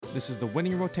This is the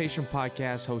Winning Rotation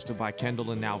podcast hosted by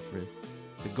Kendall and Alfred.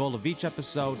 The goal of each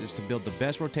episode is to build the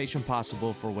best rotation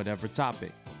possible for whatever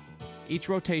topic. Each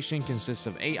rotation consists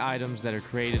of 8 items that are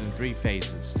created in 3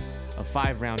 phases: a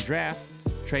 5-round draft,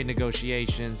 trade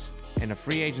negotiations, and a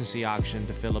free agency auction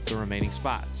to fill up the remaining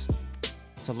spots.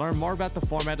 To learn more about the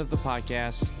format of the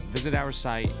podcast, visit our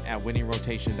site at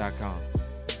winningrotation.com.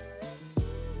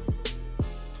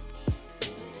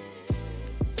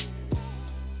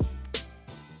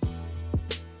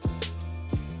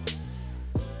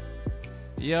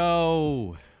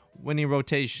 Yo, Winning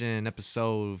Rotation,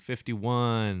 episode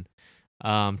 51.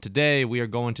 Today we are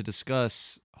going to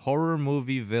discuss horror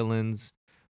movie villains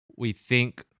we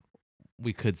think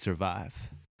we could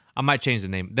survive. I might change the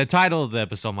name. The title of the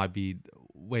episode might be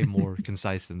way more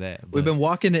concise than that. We've been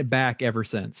walking it back ever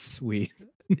since we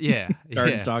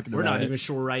started talking about it. We're not even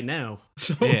sure right now.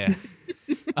 So. Yeah.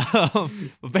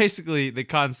 But basically, the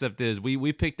concept is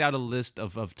we picked out a list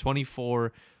of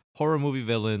 24 horror movie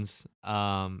villains,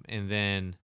 and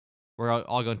then we're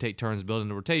all going to take turns building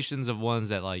the rotations of ones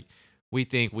that like we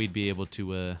think we'd be able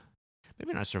to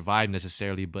maybe not survive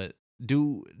necessarily, but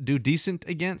do decent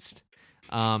against.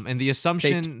 And the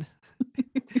assumption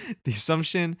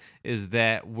is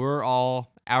that we're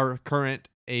all our current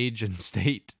age and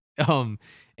state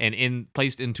and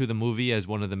placed into the movie as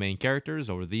one of the main characters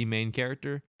or the main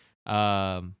character.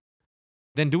 Then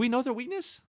do we know their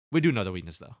weakness? We do know their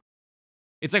weakness though.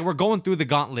 It's like we're going through the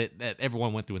gauntlet that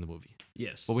everyone went through in the movie.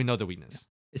 Yes. But we know their weakness.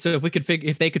 So if they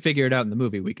could figure it out in the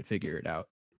movie, we could figure it out.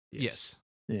 Yes.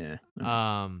 Yeah.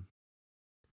 But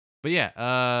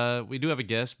yeah, we do have a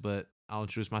guest, but I'll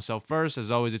introduce myself first.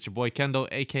 As always, it's your boy Kendall,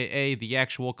 aka the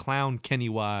actual clown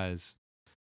Pennywise.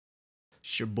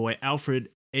 It's your boy Alfred,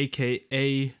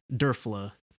 aka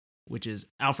Durfla, which is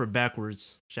Alfred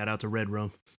backwards. Shout out to Red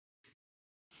Rum.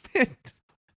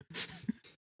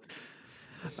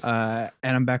 And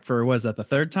I'm back for, was that the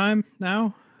 3rd time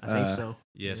now? I think so.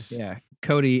 Yes. Yeah.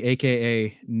 Cody,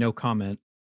 aka no comment,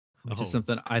 which is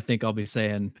something I think I'll be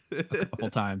saying a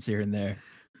couple times here and there.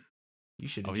 You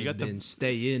should have just been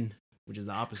stay in, which is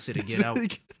the opposite of get out.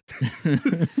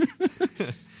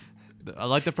 I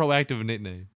like the proactive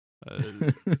nickname.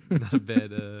 Not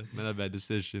a bad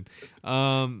decision.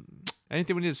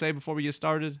 Anything we need to say before we get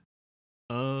started?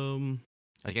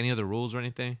 Like any other rules or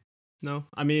anything? No,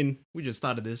 I mean, we just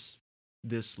thought of this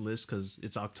list because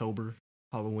it's October,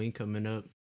 Halloween coming up.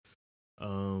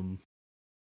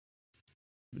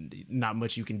 Not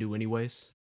much you can do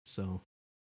anyways. So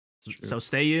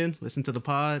stay in, listen to the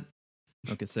pod.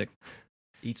 Don't get sick.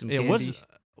 Eat some candy.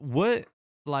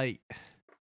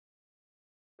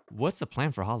 What's the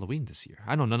plan for Halloween this year?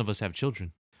 I know none of us have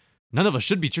children. None of us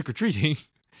should be trick-or-treating.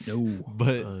 No.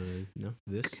 But no,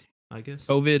 this, I guess.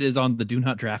 COVID is on the do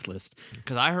not draft list.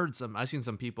 Because I seen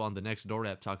some people on the Nextdoor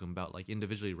app talking about like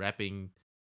individually wrapping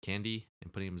candy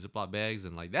and putting them in Ziploc bags,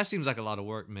 and like that seems like a lot of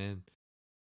work, man.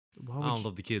 I don't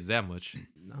love the kids that much.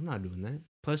 I'm not doing that.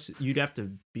 Plus, you'd have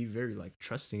to be very like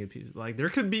trusting of people. Like there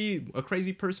could be a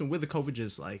crazy person with the COVID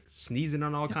just like sneezing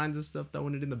on all kinds of stuff,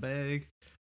 throwing it in the bag.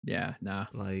 Yeah, nah.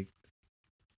 Like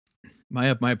my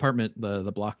apartment,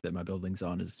 the block that my building's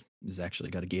on is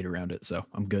actually got a gate around it, so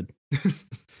I'm good.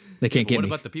 They can't get me. What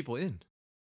about the people in?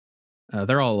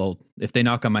 They're all old. If they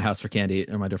knock on my house for candy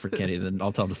or my door for candy, then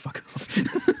I'll tell them to fuck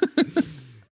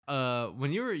off.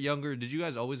 When you were younger, did you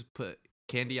guys always put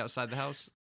candy outside the house?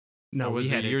 No, or was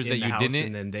we there had years that you didn't,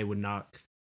 and then they would knock.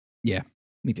 Yeah,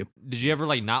 me too. Did you ever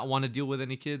like not want to deal with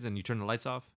any kids and you turn the lights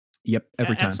off? Yep,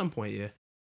 every time. At some point, yeah.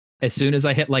 As soon as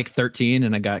I hit like 13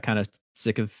 and I got kind of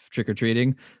sick of trick or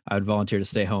treating, I would volunteer to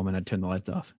stay home and I'd turn the lights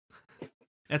off.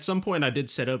 At some point, I did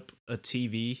set up a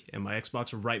TV and my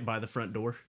Xbox right by the front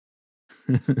door.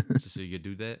 Just so you could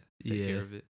do that, take care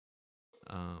of it.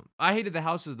 I hated the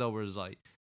houses though, where it was like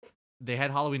they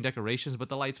had Halloween decorations, but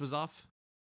the lights was off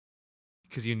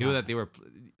because you knew that they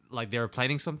were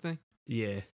planning something.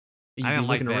 Yeah, I didn't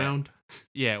like that. Around.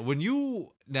 Yeah, when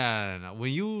you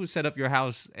when you set up your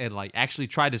house and like actually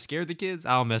try to scare the kids,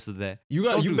 I don't mess with that.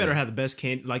 You better have the best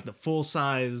candy, like the full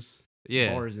size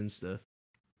bars and stuff.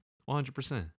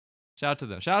 100%. Shout out to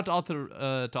them. Shout out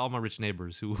to all my rich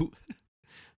neighbors who.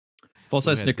 Full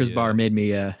size Snickers bar made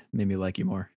me like you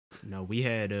more. No, we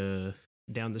had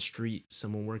down the street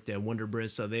someone worked at Wonder Bread,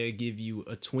 so they give you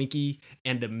a Twinkie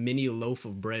and a mini loaf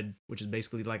of bread, which is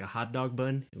basically like a hot dog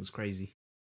bun. It was crazy.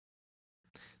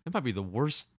 That might be the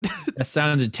worst. That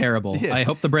sounded terrible. Yeah. I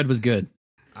hope the bread was good.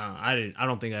 I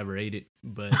don't think I ever ate it,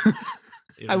 but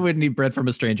I wouldn't eat bread from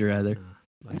a stranger either.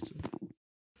 That's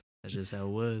just how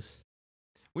it was.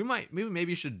 We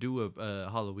maybe should do a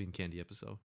Halloween candy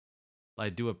episode.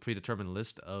 Like do a predetermined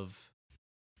list of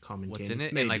common what's candies. in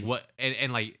it, Maybe. and like what,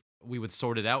 and like we would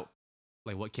sort it out.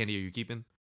 Like, what candy are you keeping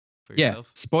for Yeah.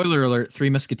 yourself? Spoiler alert: Three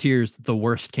Musketeers, the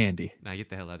worst candy. Nah, get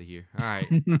the hell out of here. All right.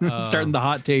 Starting the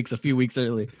hot takes a few weeks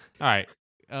early. All right.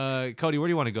 Cody, where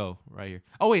do you want to go? Right here.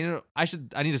 Oh wait, no, I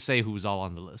need to say who's all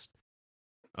on the list.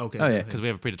 Okay. Oh, yeah. Because we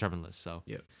have a predetermined list. So.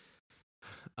 Yep.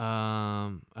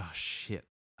 Oh shit.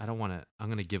 I don't want to. I'm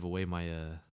gonna give away my.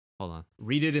 Hold on.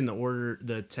 Read it in the order,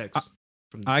 the text.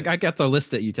 From the I text. got the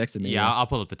list that you texted me. Yeah, I'll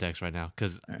pull up the text right now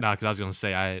because All right. I was gonna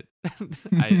say I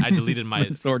deleted my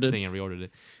Sorted. thing and reordered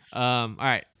it. All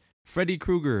right. Freddy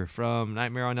Krueger from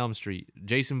Nightmare on Elm Street,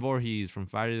 Jason Voorhees from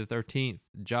Friday the 13th,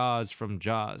 Jaws from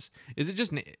Jaws. Is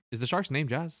the shark's name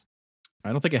Jaws?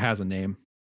 I don't think it has a name.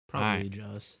 Probably Alright.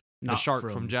 Jaws. The shark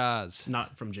from Jaws.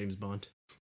 Not from James Bond.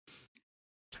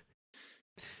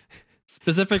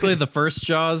 Specifically, the first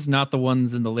Jaws, not the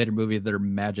ones in the later movie that are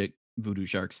magic voodoo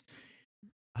sharks.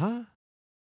 Huh?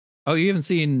 Oh, you haven't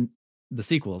seen the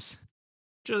sequels?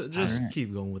 Just Alright.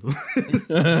 keep going with them.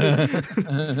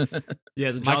 Yeah,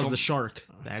 it's Jaws Michael- the shark,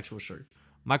 the actual shark.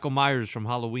 Michael Myers from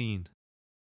Halloween.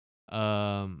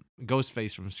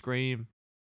 Ghostface from Scream.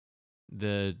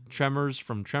 The Tremors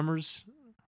from Tremors.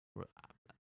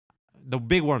 The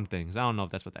big worm things. I don't know if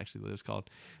that's what actually what it's called.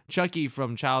 Chucky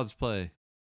from Child's Play.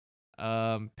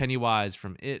 Pennywise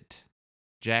from It.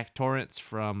 Jack Torrance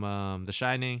from The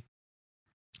Shining.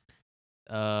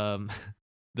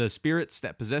 The spirits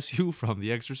that possess you from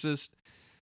The Exorcist.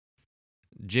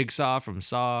 Jigsaw from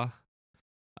Saw.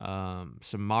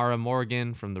 Samara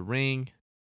Morgan from The Ring.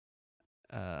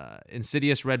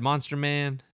 Insidious Red Monster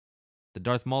Man. The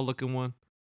Darth Maul looking one.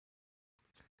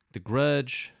 The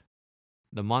Grudge.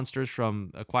 The monsters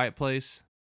from A Quiet Place.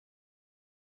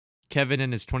 Kevin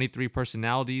and his 23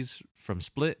 personalities from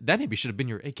Split. That maybe should have been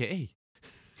your AKA.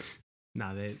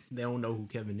 Nah, they don't know who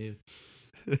Kevin is.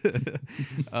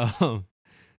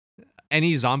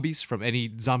 Any zombies from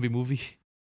any zombie movie.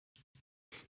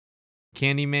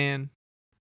 Candyman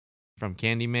from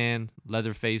Candyman.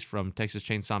 Leatherface from Texas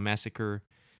Chainsaw Massacre.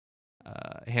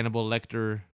 Hannibal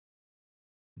Lecter.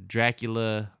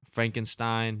 Dracula,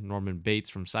 Frankenstein, Norman Bates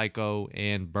from Psycho,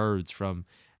 and Birds from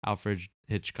Alfred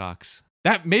Hitchcock's.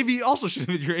 That maybe also should have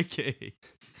been your AKA.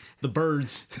 The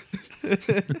Birds.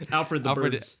 Alfred the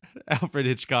Birds. Alfred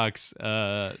Hitchcock's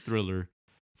thriller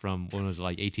from when was it,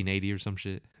 like 1880 or some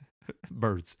shit.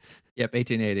 Birds. Yep,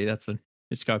 1880. That's when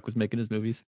Hitchcock was making his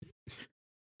movies.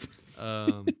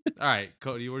 All right,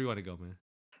 Cody, where do you want to go, man?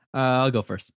 I'll go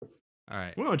first. All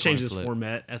right, We're gonna change coin this flip.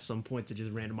 format at some point to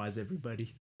just randomize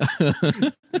everybody.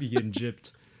 Be getting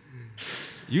gypped.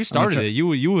 You started it. You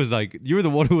was like you were the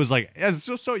one who was like, yeah,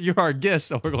 so you're our guest,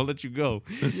 so we're gonna let you go.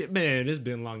 Yeah, man, it's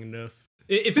been long enough.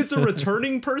 If it's a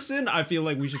returning person, I feel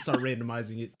like we should start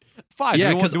randomizing it. Fine.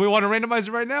 Yeah, do we want to randomize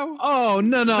it right now? Oh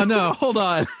no! Hold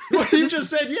on. Well, you just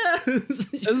said yes.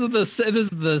 This is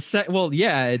the well,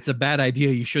 yeah. It's a bad idea.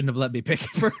 You shouldn't have let me pick it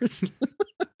first.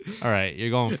 All right,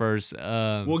 you're going first.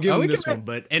 We'll give we him this can one,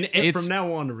 but and It's- from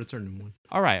now on, a returning one.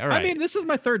 All right. I mean, this is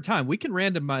my third time. We can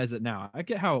randomize it now. I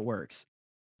get how it works.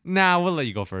 Nah, we'll let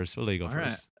you go first. We'll All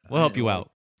right. We'll help you Well,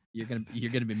 out. You're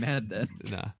gonna be mad then.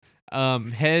 Nah.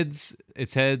 Heads.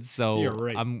 It's heads. So You're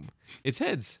right. It's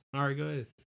heads. All right, go ahead.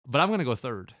 But I'm gonna go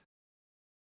third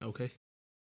Okay.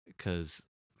 because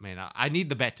man, I need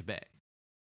the back to back.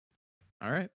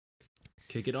 All right.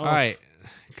 Kick it off. All right,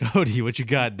 Cody, what you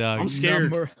got, dog? I'm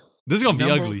scared. This is gonna be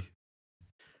Number- ugly.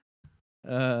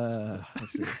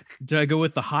 Let's see. Do I go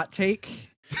with the hot take?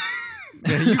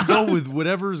 Man, you go with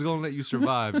whatever's gonna let you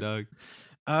survive, dog.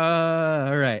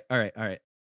 All right.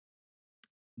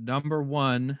 Number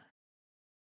one.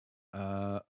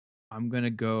 I'm gonna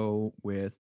go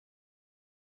with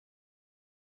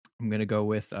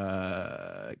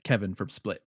Kevin from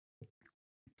Split.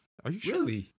 Are you sure?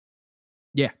 Really?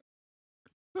 Yeah.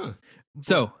 Huh.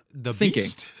 So The thinking.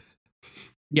 beast.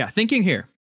 yeah, thinking here.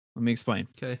 Let me explain.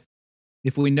 Okay.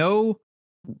 If we know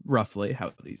roughly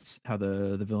how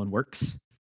the villain works,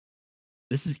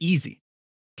 this is easy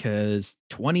because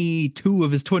 22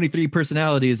 of his 23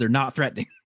 personalities are not threatening.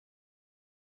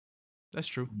 That's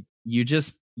true. You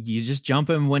just jump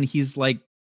him when he's like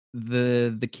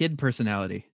the kid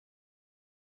personality,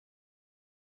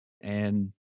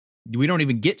 and we don't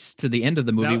even get to the end of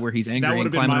the movie where he's That angry would and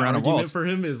have been climbing my around on argument walls. for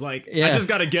him. Is like, I Yeah. just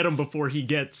got to get him before he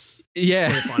gets to Yeah,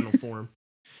 the final form.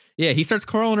 yeah. He starts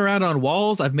crawling around on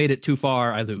walls. I've made it too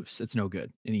far. I lose. It's no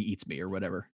good, and he eats me or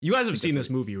whatever. You guys have think seen that's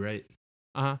this movie, right?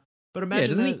 Uh-huh. But imagine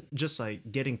doesn't that just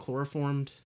like getting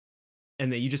chloroformed,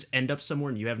 and then you just end up somewhere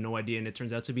and you have no idea, and it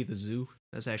turns out to be the zoo.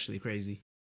 That's actually crazy.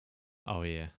 Oh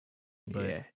yeah. But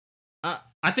yeah,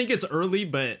 I think it's early,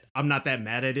 but I'm not that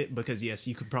mad at it because yes,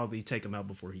 you could probably take him out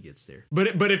before he gets there.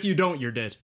 But if you don't, you're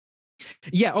dead.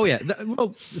 Yeah. Oh yeah.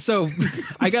 Well, so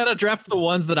I gotta draft the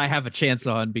ones that I have a chance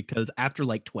on because after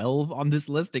like 12 on this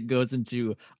list, it goes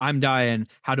into I'm dying.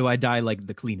 How do I die like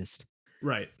the cleanest?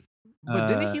 Right. But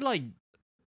didn't he like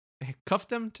cuff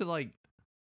them to like?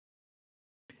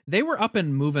 They were up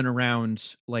and moving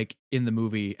around like in the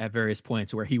movie at various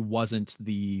points where he wasn't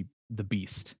the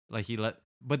beast. Like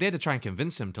but they had to try and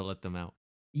convince him to let them out.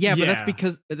 Yeah, but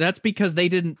that's because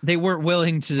they weren't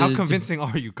willing to. How convincing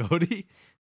are you, Cody?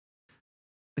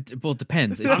 Well, it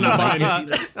depends. No. You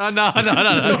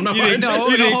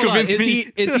didn't convince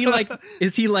me. Is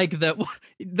he like the?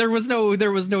 There was no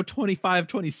 25,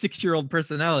 26-year-old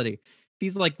personality.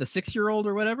 He's like the 6-year-old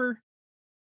or whatever.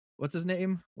 What's his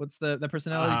name? What's the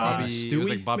personality's name? Stewie, it was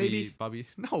like Bobby. maybe? Bobby.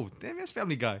 No, damn, that's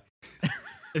Family Guy.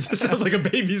 It just sounds like a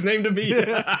baby's name to me.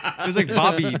 It was like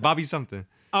Bobby something.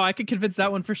 Oh, I could convince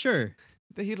that one for sure.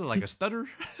 He looked like a stutter.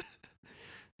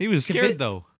 He was scared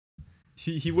though.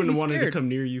 He wouldn't have wanted to come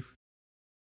near you.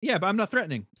 Yeah, but I'm not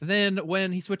threatening. Then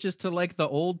when he switches to like the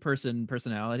old person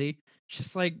personality,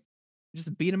 just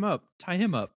beat him up, tie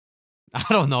him up. I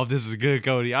don't know if this is good,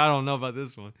 Cody. I don't know about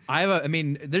this one. I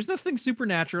mean, there's nothing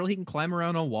supernatural. He can climb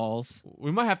around on walls.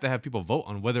 We might have to have people vote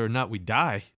on whether or not we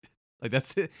die. Like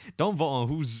that's it. Don't vote on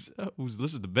who's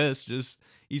listed the best. Just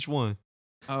each one.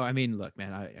 Oh, I mean, look,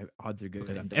 man, odds are good.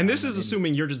 Okay. And this is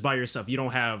assuming you're just by yourself. You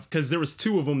don't have because there was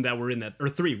 2 of them that were in that or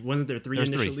 3. Wasn't there 3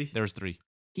 initially? There was 3.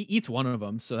 He eats one of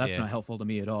them, so that's not helpful to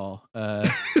me at all.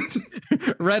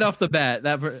 Right off the bat,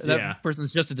 that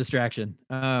person's just a distraction.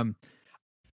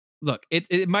 Look,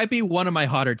 it might be one of my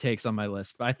hotter takes on my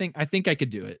list, but I think I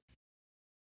could do it.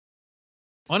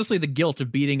 Honestly, the guilt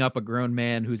of beating up a grown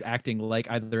man who's acting like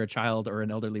either a child or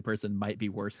an elderly person might be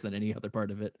worse than any other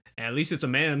part of it. At least it's a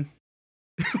man.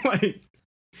 Like,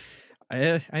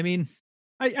 I mean,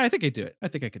 I think I'd do it. I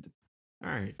think I could do it.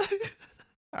 All right.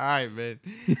 All right, man.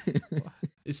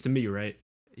 It's to me, right?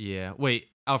 Yeah. Wait,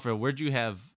 Alfred, where'd you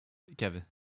have Kevin?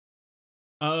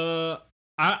 I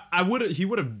would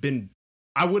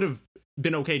have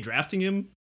been okay drafting him.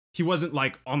 He wasn't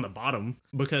like on the bottom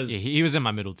because he was in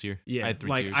my middle tier. Yeah, I had 3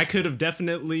 like tiers. I could have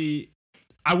definitely.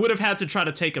 I would have had to try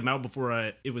to take him out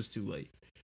before it was too late.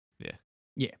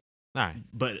 Yeah. All right.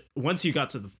 But once you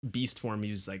got to the beast form, he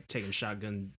was like taking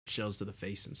shotgun shells to the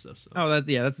face and stuff. So. Oh,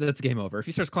 that's game over. If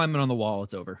he starts climbing on the wall,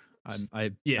 it's over.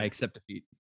 I accept defeat.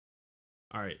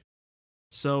 All right.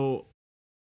 So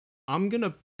I'm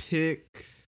gonna pick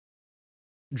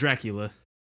Dracula.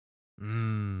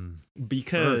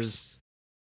 Because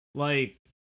like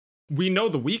we know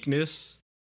the weakness,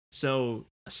 so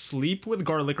sleep with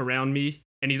garlic around me,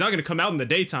 and he's not gonna come out in the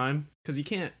daytime because he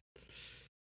can't.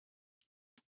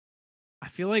 I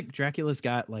feel like Dracula's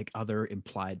got like other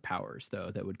implied powers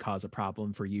though that would cause a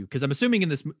problem for you. Because I'm assuming in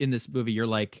this movie you're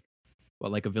like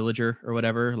a villager or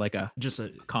whatever, like a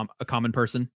common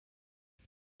person.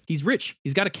 He's rich.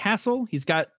 He's got a castle. He's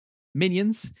got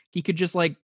minions. He could just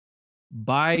like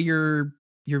buy your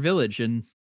village and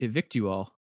evict you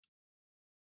all.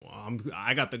 Well,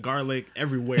 I got the garlic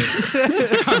everywhere.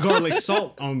 I got garlic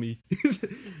salt on me.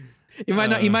 He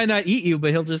might not eat you,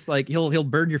 but he'll just like he'll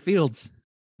burn your fields.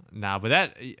 Nah, but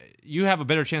that you have a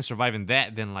better chance surviving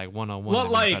that than like one-on-one. Well,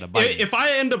 like if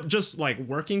I end up just like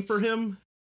working for him,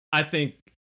 I think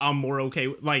I'm more okay.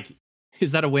 Like,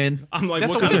 is that a win? I'm like,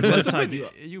 that's what kind of blood that's type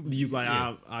you like?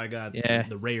 Yeah. I got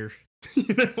the rare.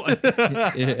 You know, like,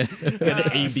 Yeah. got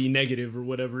an AB negative or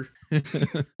whatever.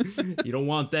 You don't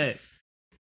want that.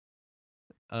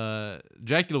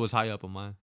 Dracula was high up on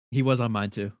mine. He was on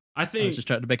mine too. I think I was just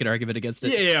trying to make an argument against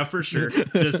it. Yeah, for sure.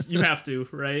 Just you have to,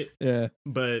 right? Yeah.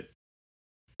 But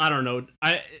I don't know.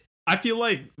 I feel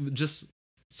like just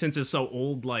since it's so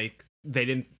old, like they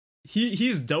didn't.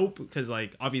 He's dope because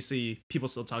like obviously people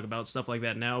still talk about stuff like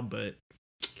that now, but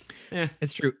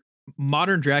it's true.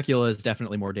 Modern Dracula is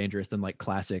definitely more dangerous than like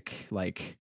classic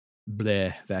like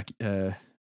bleh we're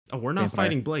not vampire.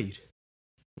 fighting Blade.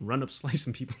 Run up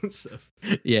slicing people and stuff.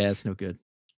 Yeah, it's no good.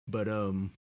 But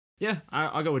yeah,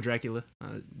 I'll go with Dracula.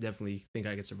 I definitely think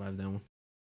I could survive that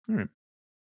one.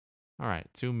 All right,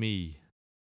 to me.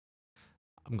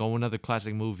 I'm going another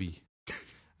classic movie.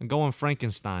 I'm going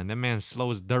Frankenstein. That man's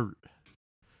slow as dirt.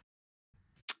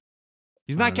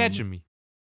 He's not catching me.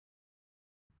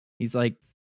 He's like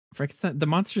Frankenstein. The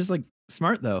monster's like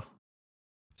smart though.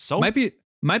 So might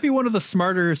be one of the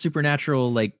smarter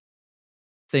supernatural like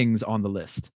things on the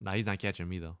list. Nah, he's not catching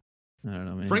me though. I don't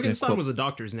know, man. Frankenstein was a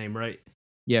doctor's name, right?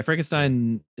 Yeah,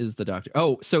 Frankenstein is the doctor.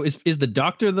 Oh, so is the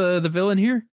doctor the villain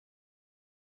here?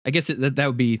 I guess that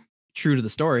would be true to the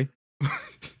story.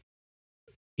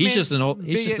 He's just an old.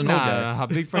 He's just an old guy. Nah,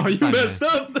 big Oh, you Frankenstein. messed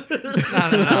up.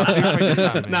 Nah, big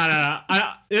Frankenstein, man.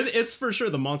 Nah. It's for sure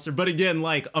the monster. But again,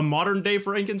 like a modern day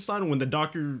Frankenstein, when the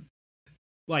doctor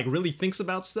like really thinks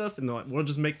about stuff, and they're like, we'll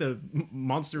just make the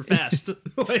monster fast.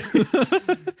 Like,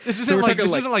 This isn't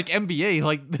like NBA.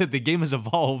 Like the game has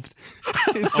evolved.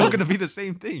 It's still gonna be the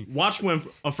same thing. watch when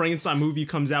a Frankenstein movie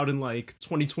comes out in like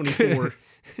 2024,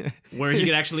 where he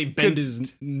can actually bend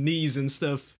his knees and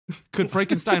stuff. Could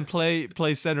Frankenstein play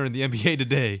center in the NBA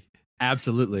today?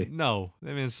 Absolutely. No,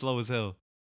 that man's slow as hell.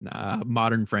 Nah,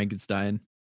 modern Frankenstein.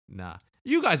 Nah,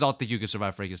 you guys all think you could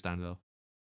survive Frankenstein though.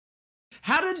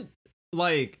 How did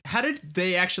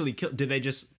they actually kill? Did they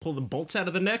just pull the bolts out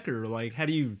of the neck, or like how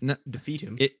do you defeat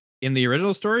him? In the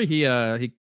original story,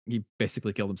 he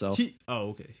basically killed himself.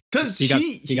 Okay, because He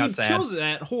he got sad. kills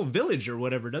that whole village or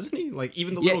whatever, doesn't he? Like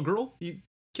even the little girl, he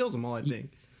kills them all. I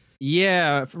think.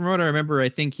 Yeah, from what I remember, I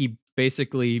think he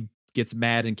basically gets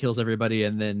mad and kills everybody,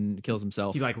 and then kills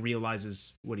himself. He like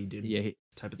realizes what he did. Yeah,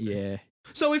 type of thing. yeah.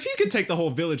 So if he could take the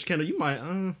whole village, Kendall, you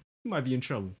might be in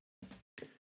trouble.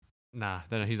 Nah,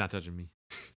 he's not touching me.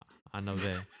 I know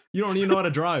that. You don't even know how to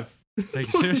drive.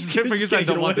 Frankenstein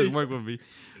don't want this work with me.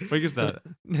 Frankenstein.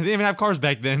 They didn't even have cars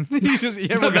back then.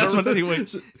 Everyone got run anyway.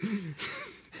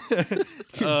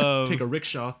 Take a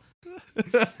rickshaw.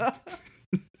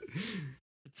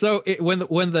 So when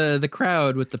the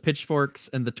crowd with the pitchforks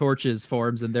and the torches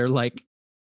forms, and they're like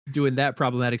doing that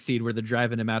problematic scene where they're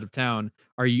driving him out of town,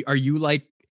 are you like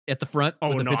at the front? Oh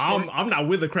with the no, pitchfork? I'm not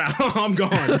with the crowd. I'm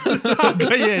gone.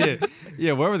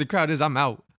 Yeah. Wherever the crowd is, I'm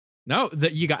out. No,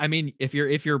 that you got. I mean, if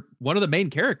you're one of the main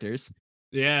characters,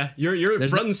 Yeah, you're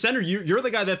front and center. You're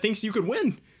the guy that thinks you could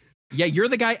win. yeah, you're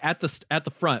the guy at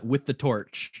the front with the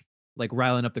torch, like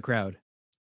riling up the crowd.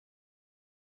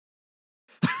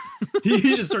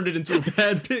 He just turned it into a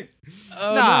bad pick.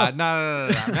 Oh, nah.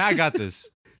 Man, I got this.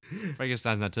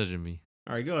 Frankenstein's not touching me.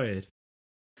 All right, go ahead.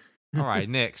 All right,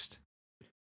 next.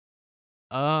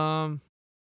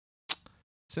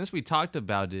 Since we talked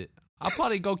about it, I'll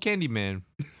probably go Candyman.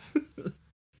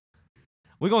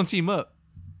 We're gonna team up.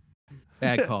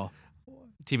 Bad call.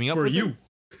 Teaming up For with you. him?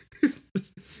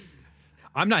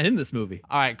 I'm not in this movie.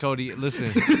 All right, Cody.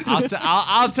 Listen,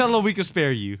 I'll tell him we can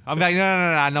spare you. I'm like, no.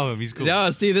 I know him. He's cool.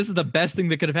 No, see, this is the best thing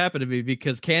that could have happened to me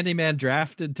because Candyman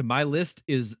drafted to my list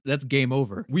that's game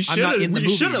over. We should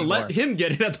have let him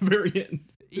get it at the very end.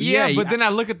 Yeah, but then I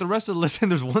look at the rest of the list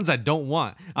and there's ones I don't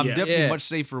want. I'm definitely Yeah. much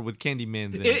safer with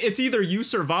Candyman than It's either you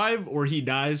survive or he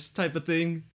dies type of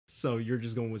thing. So you're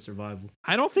just going with survival.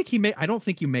 I don't think you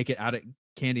make it out of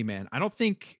Candyman. I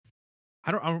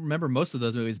don't remember most of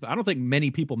those movies, but I don't think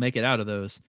many people make it out of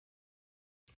those.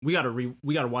 We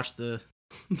gotta watch the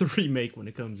remake when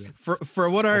it comes in. For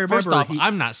what I remember, first off,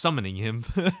 I'm not summoning him.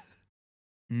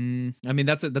 I mean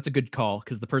that's a good call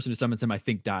because the person who summons him I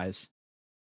think dies.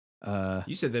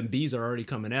 You said them bees are already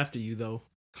coming after you though.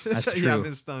 That's true. Yeah, I've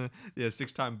been stung. Yeah,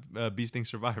 6-time bee sting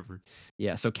survivor.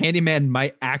 Yeah, so Candyman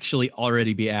might actually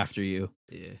already be after you.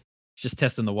 Yeah, Just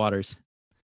testing the waters.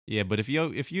 Yeah, but if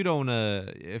you don't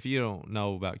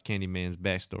know about Candyman's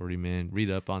backstory, man, read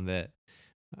up on that.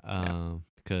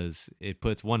 Because it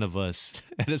puts one of us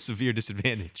at a severe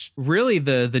disadvantage. Really,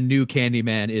 the new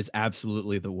Candyman is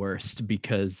absolutely the worst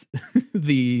because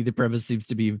the premise seems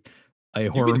to be a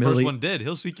horror You'll be the first movie. one dead.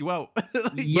 He'll seek you out.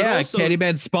 Yeah, also-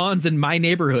 Candyman spawns in my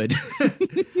neighborhood.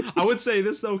 I would say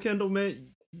this though, Kendall, man,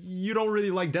 you don't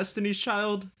really like Destiny's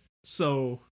Child,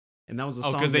 so and that was the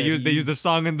song because they used the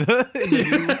song in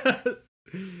the.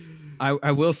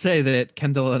 I will say that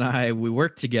Kendall and I we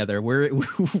work together.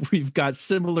 We've got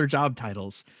similar job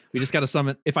titles. We just got to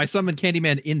summon. If I summon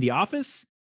Candyman in the office,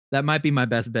 that might be my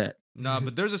best bet. Nah,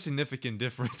 but there's a significant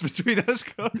difference between us,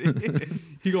 Cody.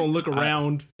 He gonna look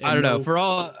around. I don't know. For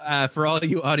all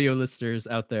you audio listeners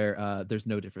out there, there's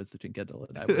no difference between Kendall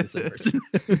and I. We're the same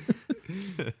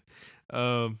person.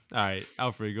 All right,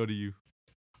 Alfred, go to you.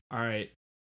 All right,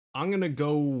 I'm gonna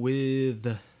go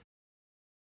with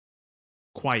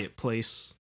Quiet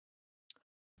Place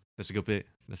That's a good pick.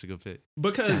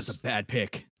 because That's a bad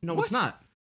pick. no, it's not.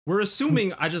 We're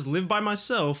assuming I just live by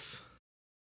myself.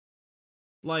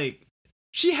 Like,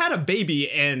 she had a baby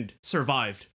and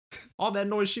survived. All that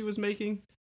noise she was making.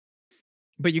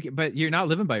 But you're not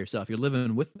living by yourself. You're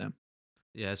living with them.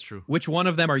 Yeah, that's true. Which one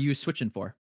of them are you switching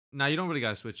for? Nah, you don't really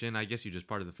gotta switch in. I guess you're just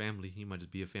part of the family. You might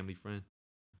just be a family friend.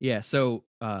 Yeah. So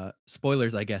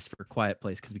spoilers, I guess, for Quiet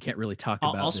Place because we can't really talk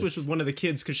about. I'll switch with one of the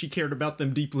kids because she cared about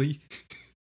them deeply.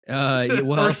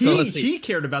 Well, or so let's see. he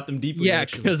cared about them deeply. Yeah,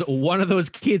 actually. because one of those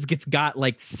kids got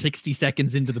like 60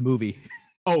 seconds into the movie.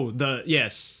 Oh,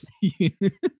 yes,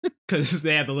 because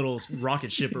they had the little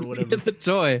rocket ship or whatever. The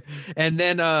toy, and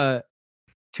then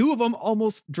 2 of them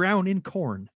almost drown in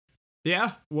corn.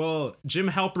 Yeah, well, Jim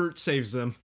Halpert saves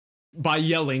them by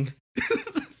yelling.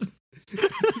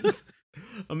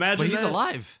 Imagine But he's that.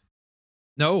 alive.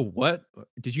 No, what?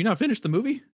 Did you not finish the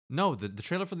movie? No, the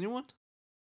trailer for the new one?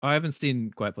 Oh, I haven't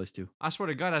seen Quiet Place 2. I swear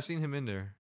to God, I seen him in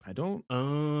there. I don't.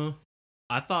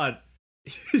 I thought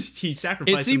he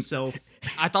sacrificed himself.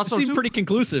 I thought It so seemed too. pretty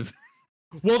conclusive.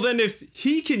 Well, then if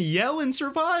he can yell and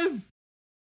survive,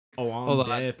 Hold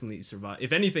on. definitely survive.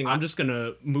 If anything, I'm just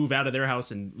gonna move out of their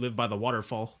house and live by the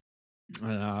waterfall.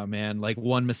 Oh man, like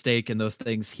one mistake and those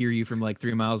things hear you from like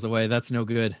 3 miles away. That's no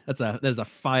good. That's a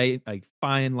fine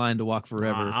line to walk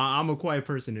forever. I'm a quiet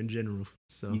person in general,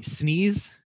 so You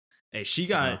sneeze. hey, she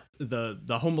got the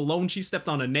Home Alone. She stepped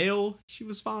on a nail. She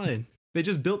was fine. They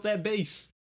just built that base.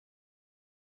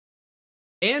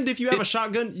 And if you have a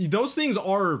shotgun, those things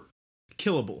are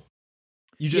killable.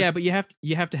 Yeah, but you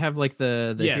have to have like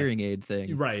the Yeah. hearing aid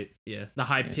thing. Right. Yeah, the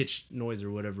high pitched noise or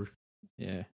whatever.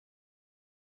 Yeah.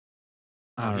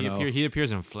 Oh, I don't know. he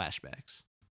appears in flashbacks.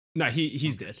 No,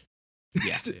 he's dead.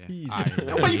 Yeah. He's All right,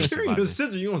 Why are you yeah, carrying survived a it.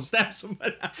 scissor? You gonna stab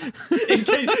somebody in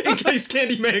case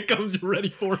Candyman comes, you're ready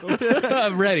for him.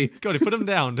 I'm ready. Cody, put him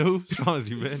down, dude. What's wrong with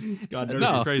you, man? God, That'd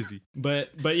no. be crazy. But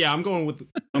yeah, I'm going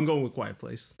with Quiet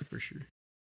Place for sure.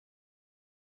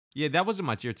 Yeah, that wasn't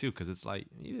my tier 2 because it's like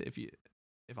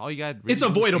if all you got, It's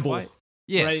avoidable.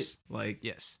 Yes, Right? Like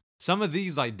yes. Some of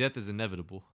these like death is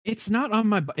inevitable. It's not on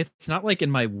my. It's not like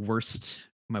in my worst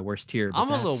tier. But I'm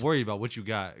a little that's- worried about what you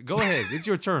got. Go ahead, it's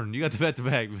your turn. You got the back to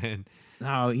back, man.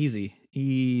 Oh, easy.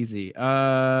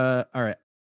 All right.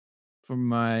 For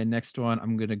my next one,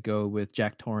 I'm gonna go with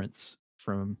Jack Torrance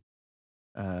from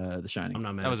The Shining. I'm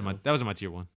not mad. That was my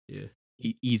tier 1. Yeah.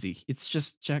 Easy. It's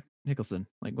just Jack Nicholson.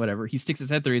 Like whatever. He sticks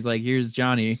his head through. He's like, "Here's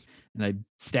Johnny," and I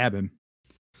stab him.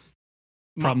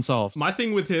 Problem solved. My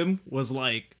thing with him was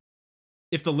like,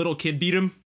 if the little kid beat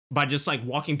him by just like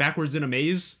walking backwards in a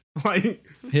maze, like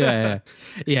yeah.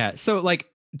 So like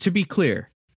to be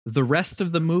clear, the rest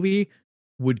of the movie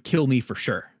would kill me for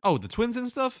sure. Oh, the twins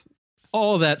and stuff.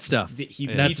 All that stuff. he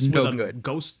That's meets no with a good.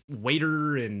 ghost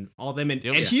waiter and all them, and,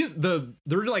 Yep. and Yeah.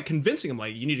 they're like convincing him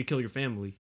like you need to kill your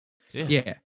family.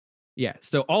 Yeah.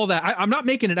 So all that I'm not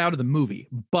making it out of the movie,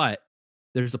 but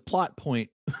there's a plot point.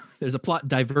 There's a plot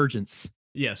divergence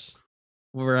Yes.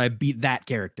 where I beat that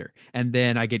character, and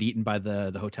then I get eaten by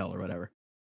the hotel or whatever.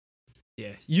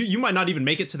 Yeah. You might not even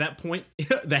make it to that point.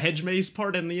 The hedge maze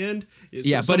part in the end.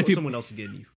 Yeah, but if someone else is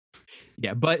getting you.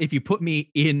 Yeah, but if you put me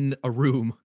in a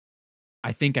room,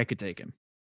 I think I could take him.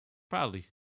 Probably.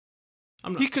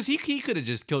 I'm not, Because he could have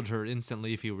just killed her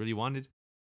instantly if he really wanted.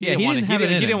 Yeah, he didn't have it in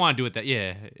he him. didn't want to do it that.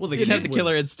 Yeah. well, He didn't have the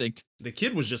killer instinct. the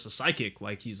kid was just a psychic.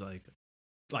 Like he's like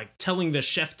telling the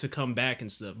chef to come back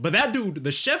and stuff. But that dude,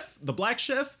 the chef, the black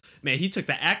chef, man, he took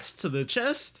the axe to the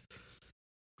chest.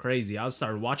 Crazy. I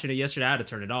started watching it yesterday. I had to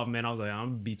turn it off, man. I was like, I'm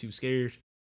gonna be too scared.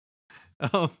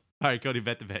 All right, Cody,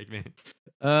 bet the back, man.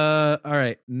 All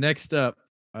right. Next up,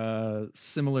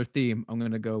 similar theme. I'm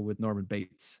gonna go with Norman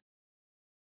Bates.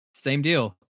 Same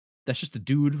deal. That's just a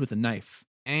dude with a knife.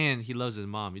 And he loves his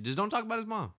mom. You just don't talk about his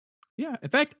mom. Yeah. In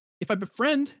fact, if I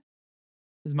befriend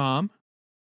his mom,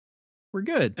 we're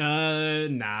good.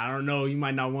 Nah, I don't know. You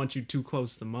might not want you too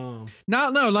close to mom. No,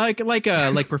 like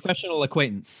professional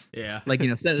acquaintance. Yeah. Like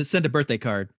send a birthday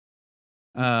card.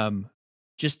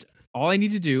 Just all I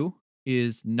need to do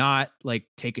is not like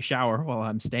take a shower while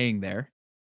I'm staying there.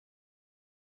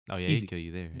 Oh yeah, Easy. he'd kill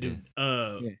you there. Dude,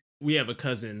 Yeah. we have a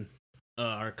cousin,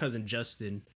 our cousin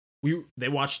Justin. They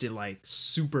watched it like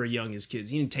super young as kids.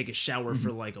 He didn't take a shower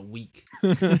for like a week.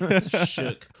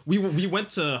 Shook. We went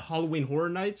to Halloween Horror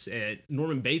Nights and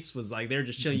Norman Bates was like there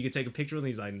just chilling. You could take a picture with him.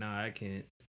 He's like, nah, I can't.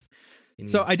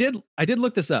 So I did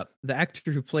look this up. The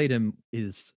actor who played him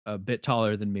is a bit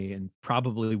taller than me and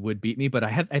probably would beat me, but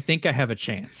I think I have a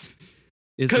chance.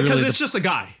 Because it's just a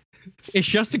guy. It's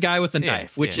just a guy with a Yeah,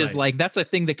 knife, which yeah, is right. like that's a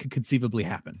thing that could conceivably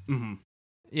happen. Mm-hmm.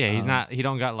 Yeah, he's not. He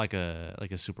don't got like a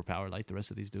superpower like the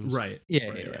rest of these dudes. Right. Yeah,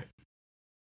 right, yeah,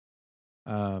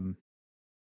 right.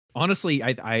 Honestly,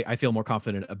 I feel more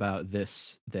confident about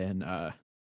this than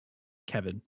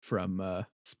Kevin from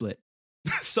Split.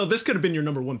 So this could have been your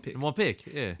number one pick. One pick.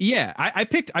 Yeah. Yeah, I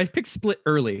picked Split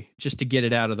early just to get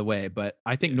it out of the way, but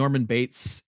I think Norman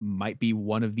Bates might be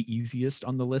one of the easiest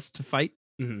on the list to fight.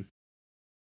 Mm-hmm.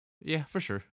 Yeah, for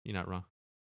sure. You're not wrong.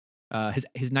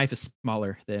 His knife is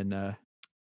smaller than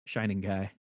Shining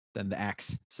guy than the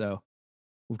axe, so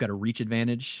we've got a reach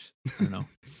advantage. I don't know.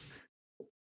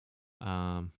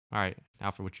 All right,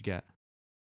 Alfred, what you got?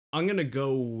 I'm gonna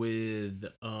go with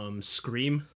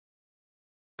Scream.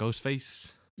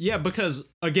 Ghostface. Yeah, because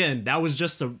again, that was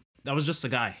just a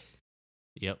guy.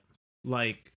 Yep.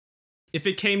 Like, if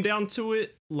it came down to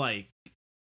it, like,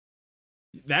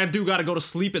 that dude got to go to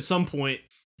sleep at some point.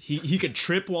 He could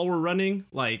trip while we're running.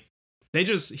 Like, he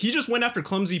just went after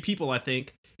clumsy people, I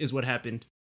think, is what happened.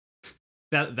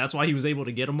 That's why he was able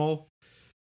to get them all.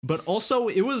 But also,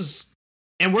 it was,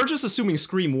 and we're just assuming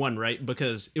Scream won, right?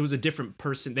 Because it was a different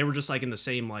person. They were just like in the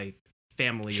same like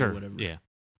family or whatever. Yeah.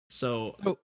 So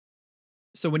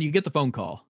when you get the phone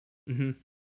call, mhm.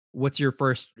 what's your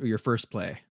first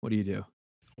play? What do you do?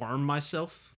 Arm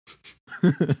myself.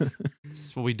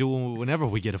 That's what we do whenever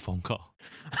we get a phone call.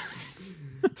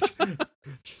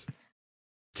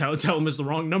 Tell him it's the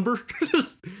wrong number.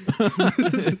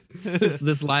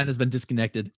 This line has been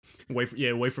disconnected. Wait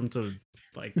for him to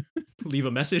like leave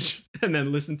a message and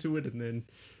then listen to it and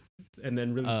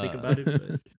then really think about it.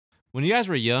 But. When you guys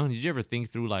were young, did you ever think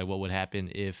through like what would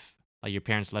happen if like your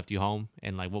parents left you home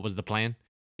and like what was the plan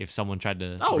if someone tried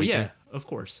to? Oh yeah, of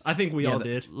course. I think we all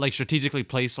did. Like strategically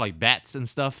place like bats and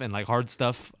stuff and like hard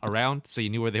stuff around so you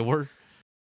knew where they were.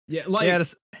 Yeah, like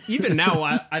even now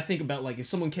I think about like if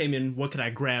someone came in, what could I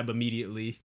grab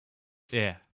immediately?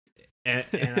 Yeah. And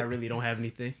I really don't have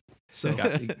anything. So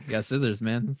you got scissors,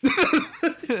 man.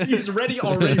 He's ready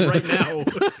already right now.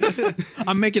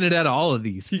 I'm making it out of all of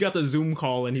these. He got the Zoom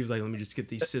call and he was like, let me just get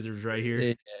these scissors right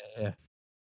here. Yeah.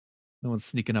 No one's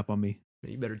sneaking up on me.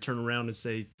 You better turn around and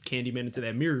say Candyman into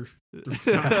that mirror.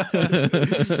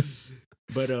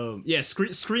 But yeah,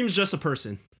 Scream's just a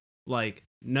person. Like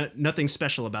nothing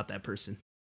special about that person.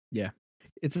 Yeah.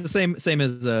 It's the same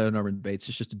as Norman Bates.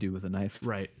 It's just a dude with a knife.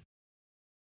 Right.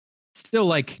 Still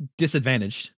like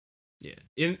disadvantaged.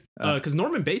 Yeah. Because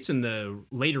Norman Bates in the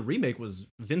later remake was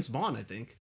Vince Vaughn, I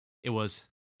think. It was.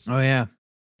 Oh yeah.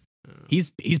 He's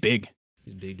big.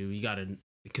 He's a big dude.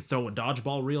 He could throw a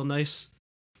dodgeball real nice.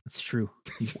 That's true.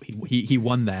 He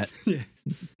won that. Yeah.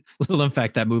 Little known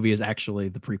fact, that movie is actually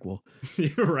the prequel.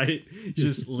 You're right.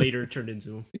 Just later turned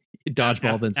into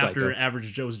dodgeball then psycho. After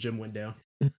Average Joe's gym went down,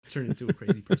 turned into a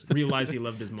crazy person. Realized he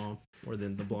loved his mom more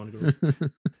than the blonde girl.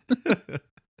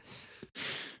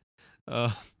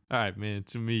 All right, man.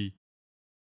 To me,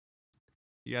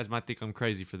 you guys might think I'm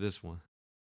crazy for this one.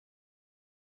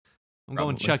 I'm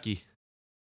going Chucky.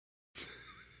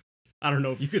 I don't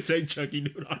know if you could take Chucky,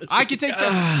 dude. Honestly, I could take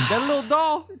Chucky. That little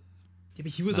doll. Yeah,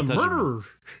 but he was a murderer.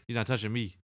 He's not touching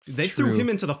me. They threw him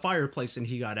into the fireplace and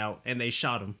he got out, and they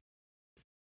shot him.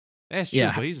 That's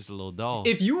true, but he's just a little doll.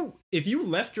 If you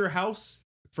left your house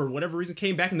for whatever reason,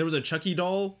 came back and there was a Chucky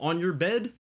doll on your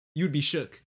bed, you'd be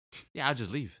shook. Yeah, I'll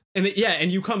just leave. And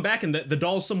and you come back and the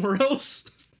doll's somewhere else.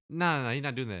 No, you're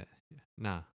not doing that.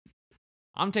 Nah,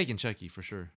 I'm taking Chucky for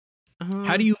sure.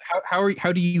 How do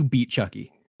you beat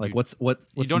Chucky? Like what's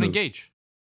you don't engage.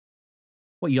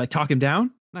 What, you like talk him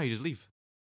down? No, you just leave.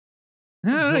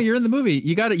 No, you're in the movie.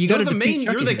 You got to. You're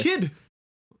the kid.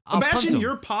 Imagine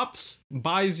your pops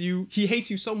buys you. He hates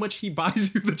you so much he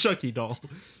buys you the Chucky doll.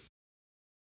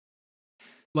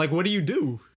 Like, what do you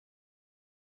do?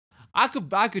 I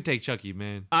could take Chucky,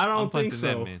 man. I don't think so.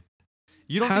 That, man.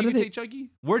 You don't think you could take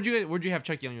Chucky? Where'd you have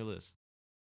Chucky on your list?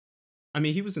 I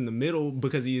mean, he was in the middle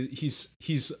because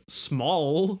he's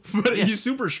small, but he's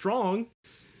super strong.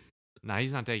 Nah,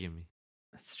 he's not taking me.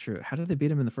 That's true. How did they beat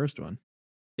him in the first one?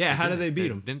 Yeah, how did they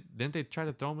beat him? Didn't they try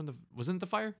to throw him in the? Wasn't the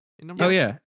fire? In oh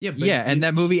yeah. Yeah, and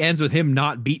that movie ends with him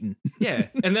not beaten. Yeah,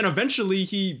 and then eventually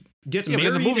he gets married.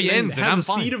 And the movie ends and has a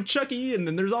seed of Chucky, and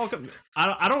then there's all.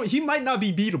 I don't. He might not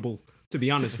be beatable, to be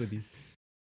honest with you.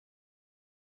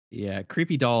 Yeah,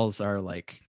 creepy dolls are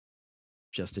like,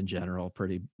 just in general,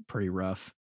 pretty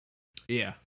rough.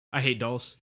 Yeah, I hate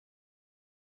dolls.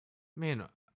 Man,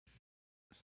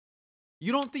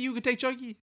 you don't think you could take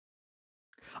Chucky?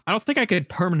 I don't think I could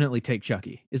permanently take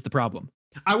Chucky. Is the problem?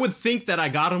 I would think that I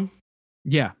got him.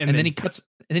 Yeah, and then he cuts,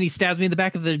 and then he stabs me in the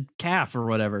back of the calf or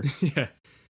whatever. Yeah.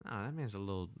 Oh, that man's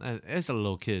it's a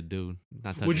little kid, dude.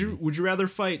 Not would you rather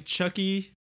fight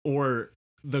Chucky or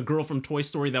the girl from Toy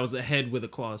Story that was the head with the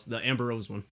claws, the Amber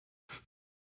Rose one?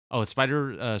 Oh, it's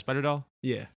Spider Doll?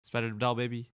 Yeah. Spider Doll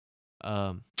baby.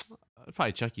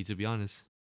 Probably Chucky, to be honest.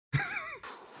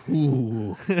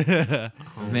 Ooh.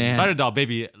 Man. Spider Doll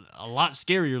baby, a lot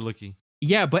scarier looking.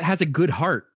 Yeah, but has a good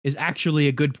heart. Is actually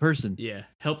a good person. Yeah,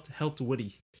 helped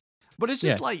Woody. But it's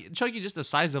just like Chucky, just the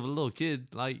size of a little kid.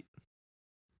 Like,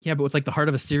 yeah, but with like the heart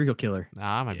of a serial killer.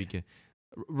 Nah, I might be good.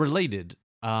 Related.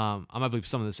 I might bleep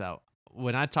some of this out.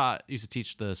 When I used to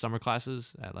teach the summer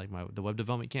classes at like the web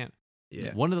development camp.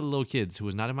 Yeah. One of the little kids who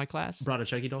was not in my class brought a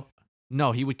Chucky doll.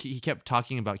 No, he kept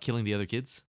talking about killing the other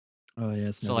kids. Oh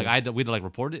yeah. So like we had to like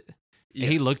report it. And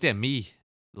he looked at me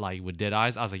like with dead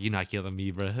eyes. I was like, "You're not killing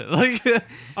me, bro." Like,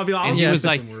 I'll be like, and he was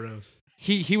like, somewhere else.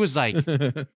 he was like,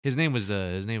 his name was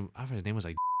I forgot his name was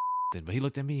like, but he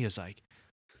looked at me. He was like,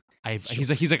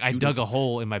 he's like, I dug a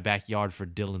hole in my backyard for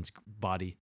Dylan's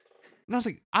body. And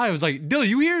I was like, Dylan,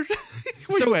 you here?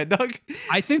 Where you at, Doug?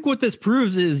 I think what this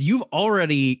proves is you've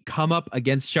already come up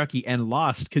against Chucky and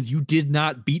lost because you did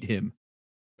not beat him.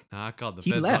 Nah, I called the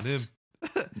He feds left. on him.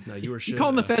 No, you were You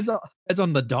calling the feds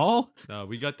on the doll? No,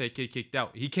 we got that kid kicked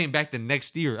out. He came back the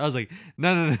next year. I was like,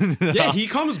 no. Yeah, he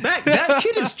comes back. That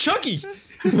kid is Chucky.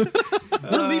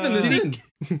 We're leaving this in.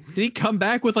 Did he come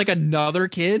back with like another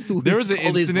kid? There was an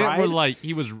incident where like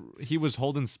he was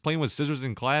playing with scissors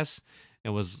in class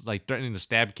and was like threatening to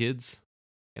stab kids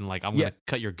and like I'm gonna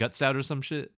cut your guts out or some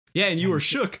shit. Yeah, and you were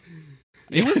shook.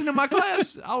 It wasn't in my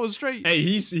class. I was straight. Hey,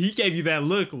 he gave you that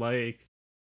look like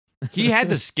he had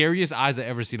the scariest eyes I've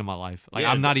ever seen in my life. Like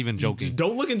I'm not even joking.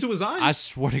 Don't look into his eyes. I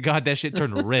swear to God, that shit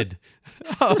turned red.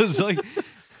 I was like,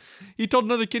 he told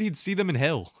another kid he'd see them in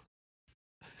hell.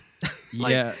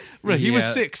 Like, he was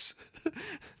 6.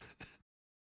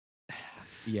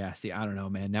 Yeah, see, I don't know,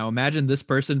 man. Now imagine this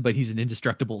person, but he's an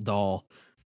indestructible doll.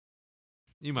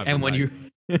 You might. And be when right.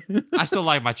 you, I still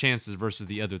like my chances versus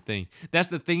the other thing. That's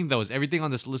the thing, though, is everything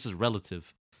on this list is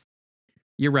relative.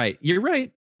 You're right.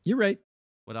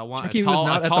 What I want, Chucky a tall, was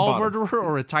not a at the tall bottom. murderer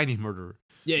or a tiny murderer.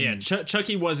 Yeah.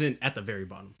 Chucky wasn't at the very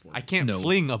bottom for me. I can't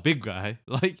fling a big guy.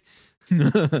 Like,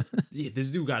 yeah,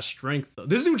 this dude got strength though.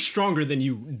 This dude's stronger than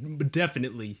you,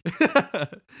 definitely.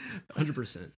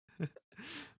 100%.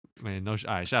 Man, no. All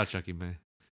right, shout out Chucky, man.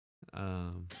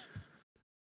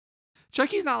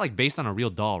 Chucky's not like based on a real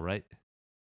doll, right?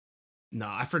 No,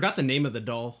 I forgot the name of the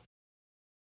doll.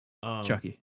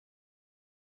 Chucky.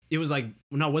 It was like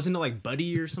wasn't it like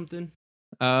Buddy or something?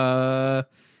 You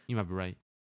might be right.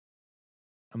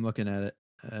 I'm looking at it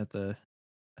at the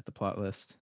plot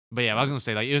list. But yeah, I was gonna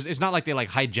say like it's not like they like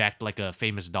hijacked like a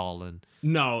famous doll and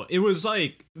No, it was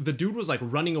like the dude was like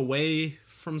running away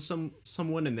from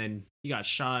someone and then he got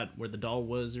shot where the doll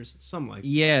was or something like.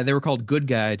 Yeah, they were called good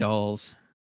guy dolls.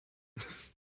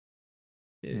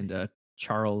 Yeah. And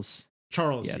Charles,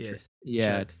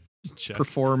 yeah, Chuck.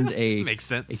 performed a Makes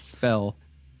sense. a spell.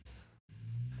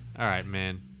 All right,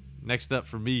 man. Next up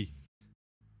for me,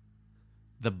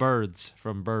 the birds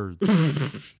from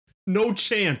Birds. No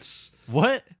chance.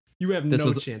 What? You have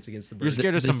no chance against the birds. You're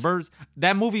scared of some birds?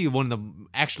 That movie, one of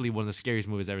the scariest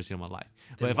movies I've ever seen in my life.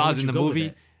 But if I was in the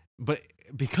movie,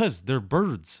 because they're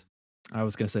birds. I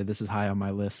was gonna say this is high on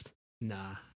my list.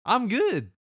 Nah, I'm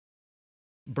good.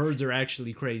 Birds are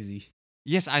actually crazy.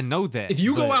 Yes, I know that. If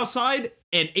you go outside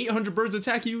and 800 birds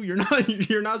attack you,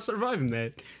 you're not surviving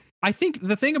that. I think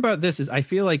the thing about this is I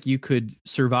feel like you could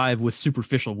survive with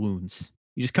superficial wounds.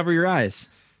 You just cover your eyes.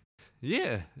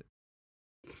 Yeah.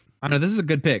 I know this is a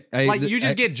good pick. You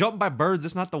just get jumped by birds.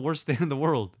 It's not the worst thing in the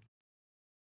world.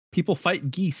 People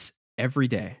fight geese every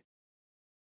day.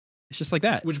 It's just like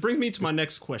that. Which brings me to my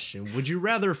next question. Would you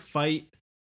rather fight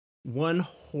one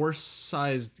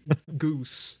horse-sized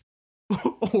goose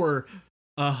or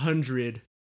 100?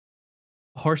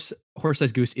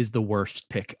 Horse-sized goose is the worst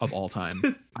pick of all time.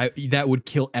 That would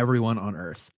kill everyone on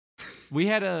Earth. We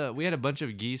had a bunch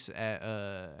of geese at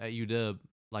UW,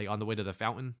 like on the way to the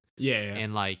fountain. Yeah.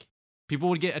 And like people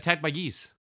would get attacked by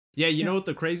geese. Yeah, you know what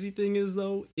the crazy thing is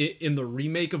though? In the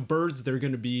remake of Birds, they're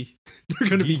gonna be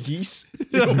geese.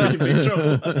 You're gonna be in big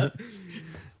trouble.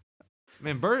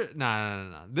 Man,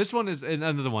 nah. This one is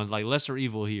another one, like lesser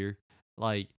evil here.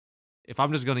 Like, if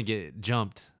I'm just gonna get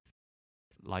jumped,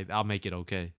 like I'll make it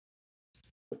okay.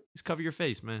 Just cover your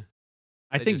face, man.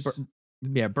 I think,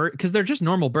 because they're just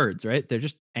normal birds, right? They're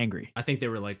just angry. I think they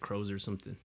were like crows or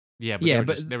something. Yeah,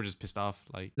 but they were just pissed off.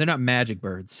 Like they're not magic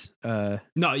birds. No,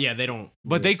 yeah, they don't.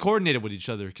 But they coordinated with each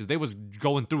other because they was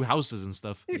going through houses and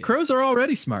stuff. Yeah, crows are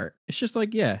already smart. It's just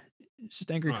like it's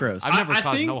just angry crows. I've never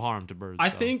caused no harm to birds. I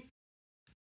think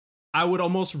I would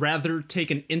almost rather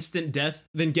take an instant death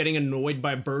than getting annoyed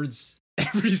by birds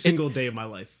every single day of my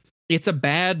life. It's a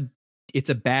bad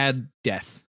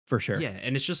death for sure. Yeah,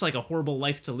 and it's just like a horrible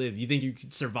life to live. You think you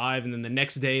could survive, and then the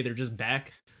next day they're just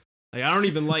back. Like I don't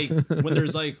even like when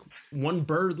there's like one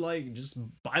bird like just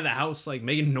by the house like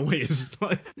making noise.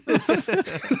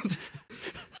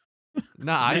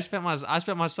 Nah, I spent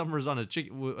my summers on a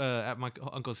at my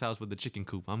uncle's house with the chicken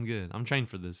coop. I'm good. I'm trained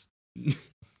for this.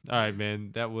 All right,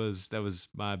 man. That was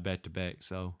my back to back.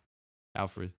 So,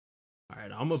 Alfred. All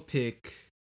right, I'm gonna pick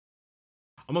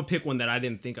one that I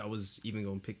didn't think I was even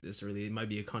gonna pick this early. It might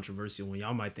be a controversial one.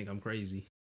 Y'all might think I'm crazy,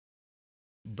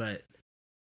 but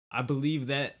I believe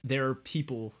that there are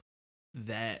people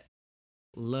that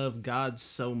love God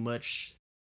so much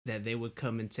that they would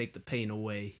come and take the pain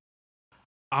away.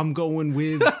 I'm going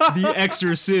with The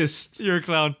Exorcist. You're a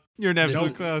clown. You're an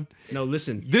absolute clown. No,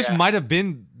 listen. This might have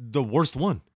been the worst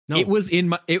one. No.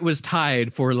 It was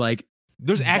tied for like.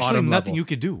 There's actually nothing level. you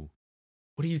could do.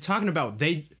 What are you talking about?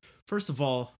 First of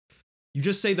all, you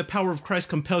just say the power of Christ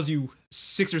compels you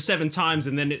 6 or 7 times,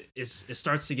 and then it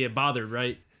starts to get bothered,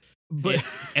 right? But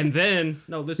and then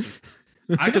no, listen,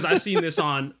 because I seen this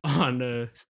on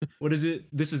what is it?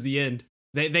 This Is the End.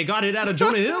 They got it out of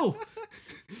Jonah Hill.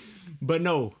 But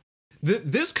no,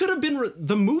 this could have been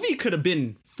the movie could have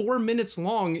been 4 minutes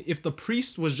long if the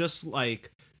priest was just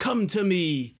like, "Come to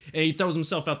me," and he throws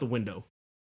himself out the window.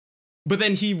 But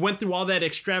then he went through all that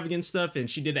extravagant stuff, and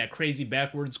she did that crazy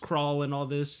backwards crawl and all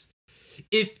this.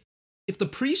 If the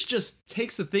priest just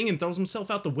takes the thing and throws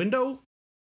himself out the window,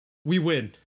 we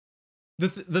win.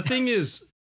 The thing is,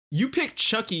 you picked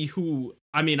Chucky, who,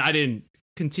 I mean, I didn't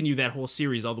continue that whole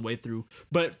series all the way through,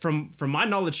 but from my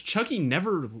knowledge, Chucky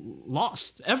never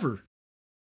lost, ever.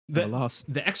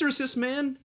 The Exorcist,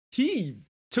 man, he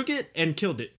took it and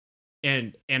killed it.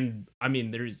 And I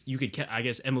mean, I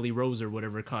guess Emily Rose or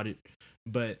whatever caught it,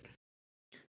 but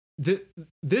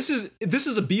this is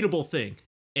a beatable thing.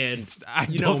 And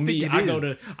you know me,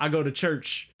 I go to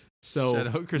church, so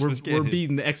we're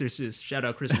beating The Exorcist. Shout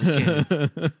out Christmas Candy.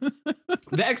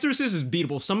 The Exorcist is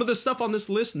beatable. Some of the stuff on this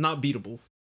list not beatable.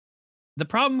 The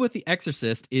problem with The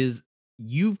Exorcist is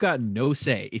you've got no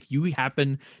say. If you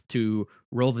happen to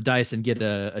roll the dice and get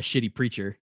a shitty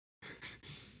preacher,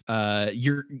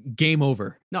 you're game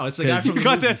over. No, it's the guy from you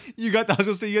got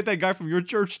that guy from your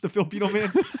church, the Filipino man.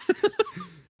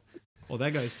 Oh,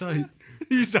 that guy's tight.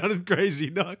 He sounded crazy,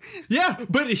 dog. Yeah,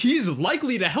 but he's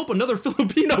likely to help another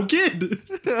Filipino kid.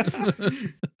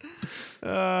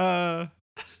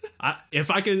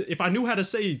 If I knew how to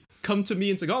say "come to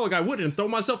me" in Tagalog, I wouldn't throw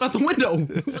myself out the window.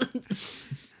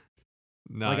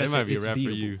 Nah, it might be a rap for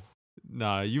you.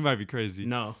 Nah, you might be crazy.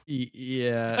 No.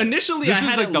 Yeah. Initially, this I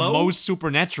had is like it the low. most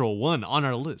supernatural one on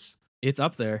our list. It's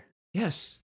up there.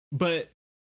 Yes, but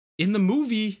in the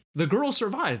movie, the girl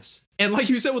survives, and like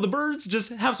you said with the birds,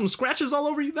 just have some scratches all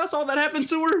over you. That's all that happened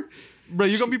to her. Bro,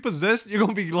 you're gonna be possessed. You're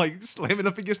gonna be like slamming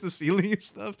up against the ceiling and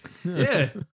stuff. Yeah,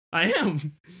 I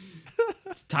am.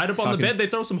 Tied up on the bed, they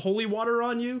throw some holy water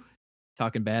on you.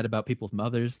 Talking bad about people's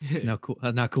mothers. It's not cool.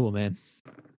 Not cool, man.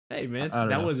 Hey, man,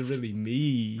 that wasn't really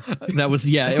me. That was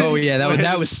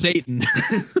that was Satan.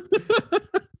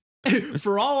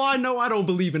 For all I know, I don't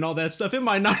believe in all that stuff. It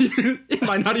might not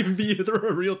even be a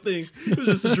real thing. It was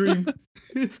just a dream.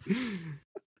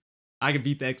 I could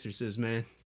beat The Exorcist, man.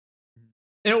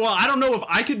 And well, I don't know if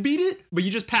I could beat it, but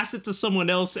you just pass it to someone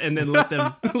else and then let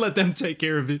them take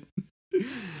care of it.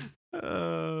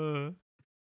 I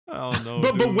don't know.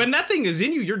 But when that thing is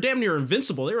in you, you're damn near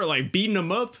invincible. They were like beating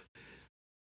them up.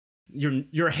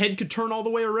 Your head could turn all the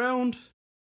way around.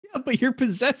 Yeah, but you're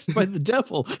possessed by the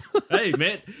devil. Hey,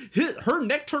 man, her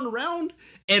neck turned around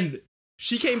and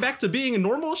she came back to being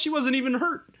normal. She wasn't even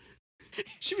hurt.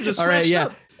 She was just scratched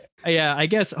up. Yeah, I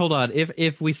guess, hold on.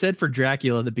 If we said for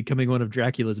Dracula that becoming one of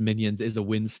Dracula's minions is a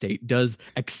win state, does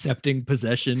accepting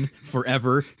possession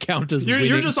forever count as winning?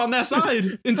 You're just on that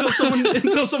side until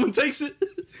someone takes it.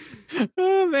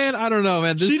 Oh, man, I don't know,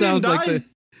 man. This sounds like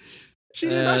She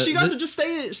didn't die. She got to just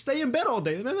stay in bed all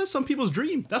day. Man, that's some people's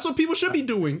dream. That's what people should be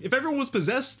doing. If everyone was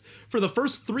possessed for the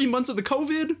first 3 months of the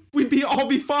COVID, we'd all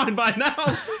be fine by now.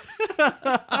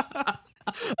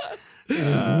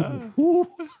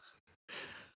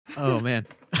 Oh, man.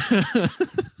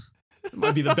 It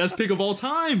might be the best pick of all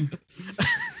time.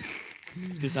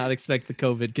 Did not expect the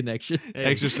COVID connection. Hey.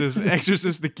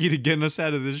 Exorcist, the key to getting us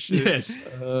out of this shit. Yes.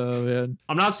 Oh, man.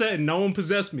 I'm not saying no one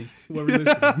possessed me. Whoever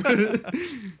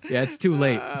listening. Yeah, it's too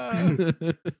late. I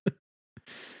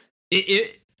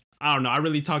don't know. I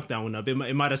really talked that one up. It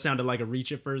might have sounded like a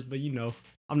reach at first, but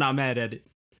I'm not mad at it.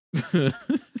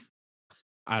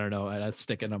 I don't know. That's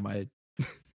sticking on my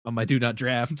do not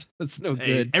draft. That's no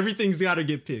good. Everything's got to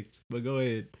get picked, but go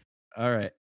ahead. All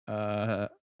right. I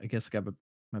guess I got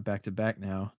my back-to-back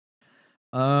now.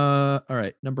 All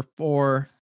right. Number 4.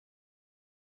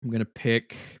 I'm going to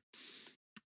pick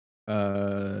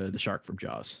the shark from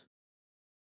Jaws.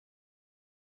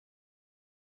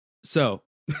 So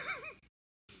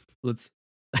let's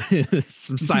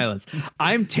some silence.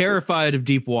 I'm terrified of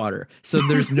deep water. So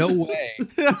there's no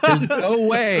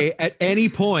way at any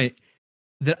point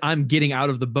that I'm getting out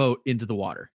of the boat into the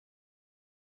water.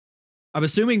 I'm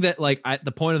assuming that like at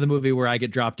the point of the movie where I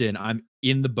get dropped in, I'm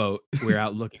in the boat. We're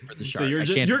out looking for the shark.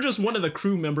 So you're just one of the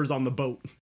crew members on the boat.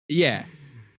 Yeah.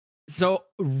 So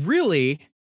really,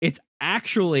 it's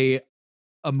actually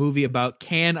a movie about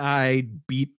can I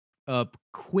beat up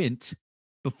Quint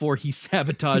before he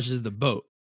sabotages the boat.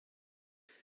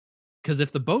 Because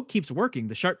if the boat keeps working,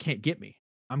 the shark can't get me.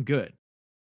 I'm good.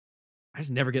 I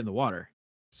just never get in the water.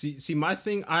 See, my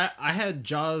thing, I had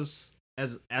Jaws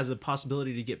as a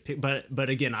possibility to get picked, but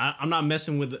again, I'm not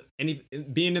messing with any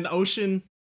being in the ocean.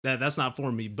 That's not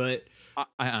for me. But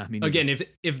I mean, again,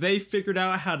 if they figured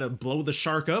out how to blow the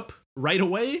shark up right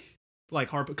away, like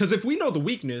Harper, because if we know the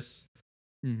weakness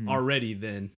already,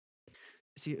 then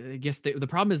see, I guess the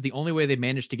problem is the only way they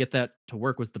managed to get that to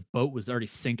work was the boat was already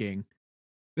sinking.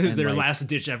 It was their last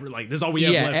ditch ever. Like, this is all we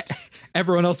have left.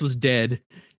 Everyone else was dead.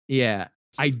 Yeah.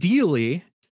 Ideally,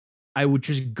 I would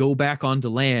just go back onto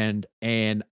land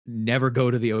and never go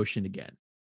to the ocean again.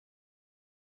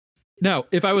 Now,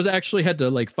 if I was actually had to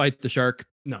like fight the shark,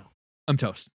 no, I'm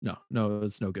toast. No,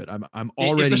 it's no good. I'm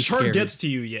already if the shark scared. Gets to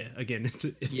you, yeah. Again,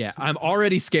 it's yeah, I'm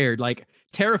already scared. Like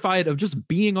terrified of just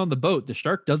being on the boat. The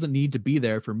shark doesn't need to be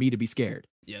there for me to be scared.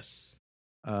 Yes.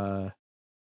 I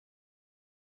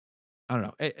don't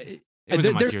know. It was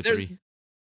in my tier 3.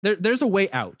 There's a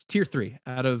way out. Tier 3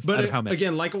 out of how many?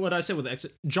 Again, like what I said with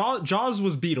Jaws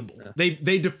was beatable. Yeah.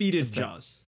 They defeated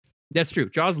Jaws. That's true.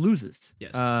 Jaws loses.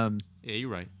 Yes. Yeah, you're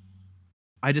right.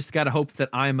 I just gotta hope that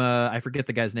I forget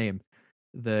the guy's name.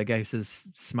 The guy who says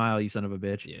 "Smile, you son of a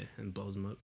bitch." Yeah, and blows him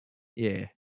up. Yeah,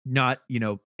 not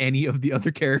any of the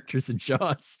other characters in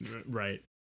Jaws. Right.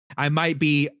 I might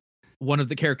be one of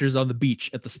the characters on the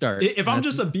beach at the start. If I'm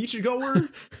just a beach goer,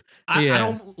 I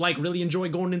don't like really enjoy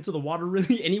going into the water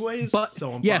really anyways. But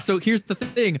so I'm fine. So here's the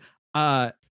thing.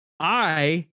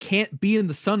 I can't be in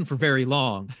the sun for very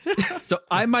long. So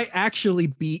I might actually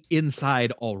be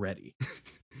inside already.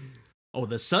 Oh,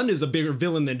 the sun is a bigger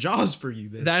villain than Jaws for you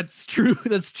then. That's true.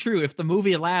 That's true. If the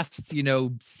movie lasts,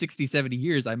 60, 70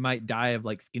 years, I might die of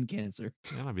like skin cancer.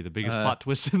 That might be the biggest plot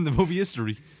twist in the movie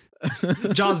history.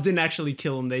 Jaws didn't actually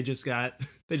kill him. They just got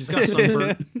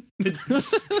sunburned.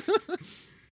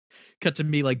 Cut to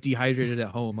me like dehydrated at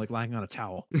home, like lying on a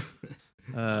towel.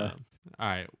 All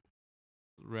right.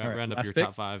 Round up your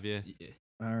top 5, yeah.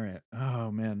 All right.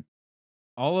 Oh man.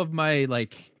 All of my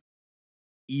like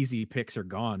easy picks are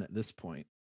gone at this point.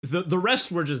 The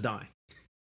rest were just dying.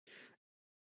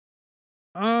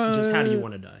 Just how do you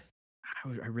want to die?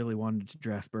 I really wanted to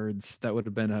draft birds. That would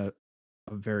have been a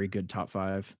very good top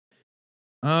 5.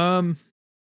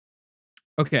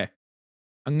 Okay.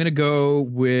 I'm gonna go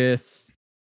with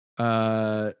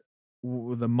the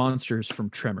monsters from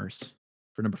Tremors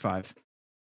for number 5.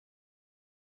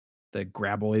 The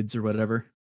Graboids or whatever.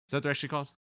 Is that what they're actually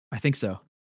called? I think so.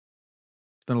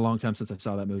 It's been a long time since I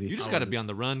saw that movie. You just got to be on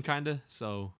the run, kind of.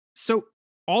 So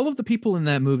all of the people in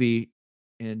that movie,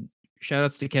 and shout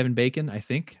outs to Kevin Bacon, I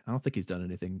think. I don't think he's done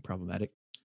anything problematic.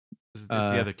 It's the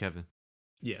other Kevin.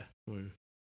 Yeah.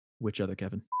 Which other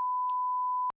Kevin?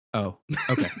 Oh,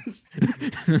 okay.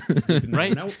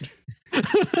 Right?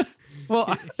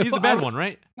 Well, he's the bad one,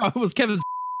 right? It was Kevin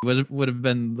would have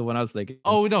been the one I was thinking.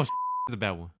 Oh, no, the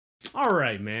bad one. All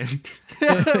right, man.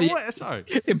 What? Sorry.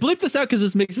 Bleep this out because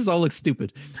this makes us all look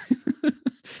stupid.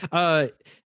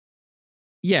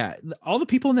 Yeah, all the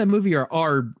people in that movie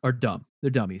are dumb. They're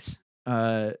dummies.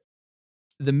 The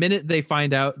minute they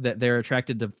find out that they're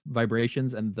attracted to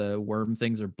vibrations and the worm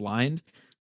things are blind,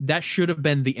 that should have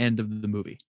been the end of the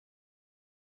movie.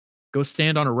 Go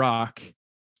stand on a rock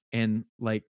and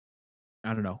I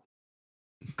don't know,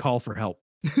 call for help.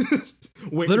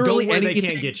 Literally, go where they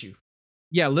can't get you.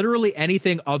 Yeah, literally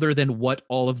anything other than what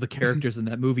all of the characters in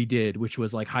that movie did, which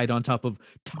was like hide on top of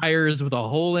tires with a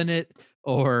hole in it,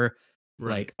 or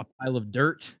like a pile of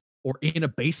dirt, or in a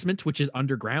basement, which is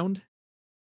underground.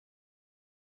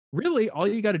 Really, all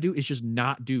you got to do is just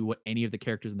not do what any of the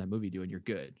characters in that movie do, and you're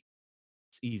good.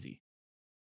 It's easy.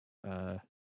 Yeah,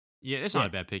 it's not a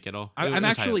bad pick at all. I'm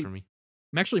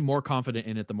actually more confident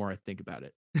in it the more I think about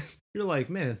it. You're like,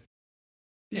 man,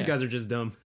 these guys are just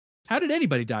dumb. How did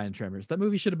anybody die in Tremors? That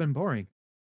movie should have been boring.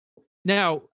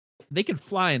 Now, they can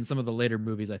fly in some of the later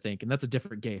movies, I think, and that's a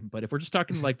different game. But if we're just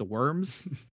talking like the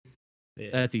worms,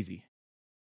 that's easy.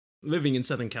 Living in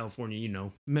Southern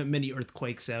California, many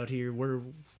earthquakes out here. We're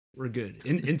good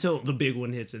until the big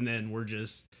one hits, and then we're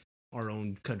just our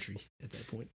own country at that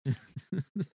point.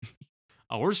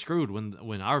 Oh, we're screwed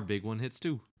when our big one hits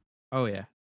too. Oh yeah,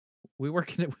 we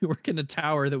work in a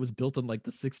tower that was built in like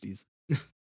the 60s.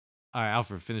 All right,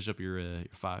 Alfred, finish up your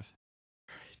 5.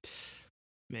 All right,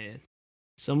 man.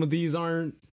 Some of these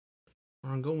aren't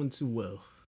going too well,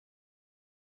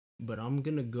 but I'm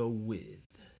gonna go with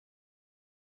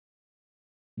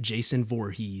Jason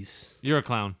Voorhees. You're a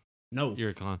clown. No,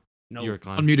 you're a clown. No. You're a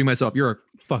clown. Unmuting myself. You're a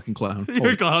fucking clown.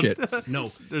 You're a clown. Shit.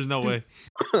 No. There's no way.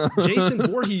 Jason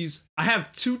Voorhees, I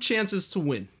have 2 chances to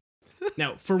win.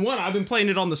 Now, for one, I've been playing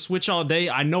it on the Switch all day.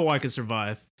 I know I can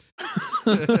survive.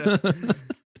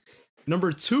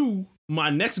 Number 2, my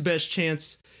next best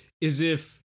chance is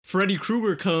if Freddy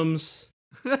Krueger comes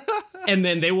and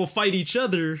then they will fight each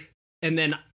other and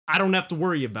then I don't have to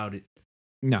worry about it.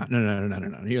 No.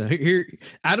 Here,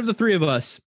 out of the 3 of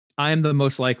us, I am the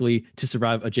most likely to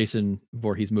survive a Jason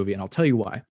Voorhees movie, and I'll tell you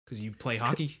why. Because you play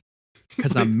hockey?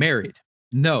 Because I'm married.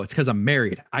 No, it's because I'm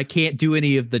married. I can't do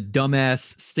any of the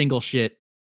dumbass single shit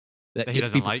that he gets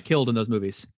doesn't people like? killed in those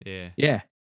movies. Yeah. Yeah.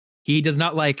 He does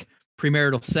not like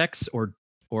premarital sex or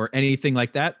anything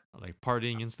like that. Like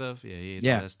partying and stuff. Yeah, he hates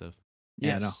Yeah. all that stuff.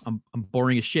 Yeah, Yes. no, I'm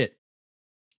boring as shit.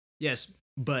 Yes,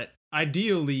 but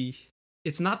ideally,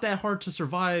 it's not that hard to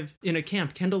survive in a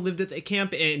camp. Kendall lived at the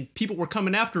camp and people were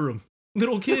coming after him.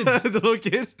 Little kids. Little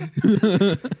kid.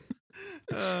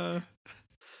 I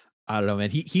don't know,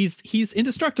 man. He's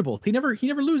indestructible. He never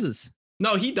loses.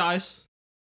 No, he dies.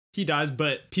 He dies,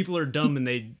 but people are dumb and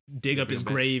they dig up his Bring him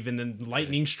back. grave and then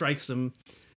lightning strikes him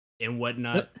and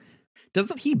whatnot.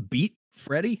 Doesn't he beat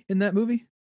Freddy in that movie?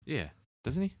 Yeah.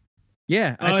 Doesn't he?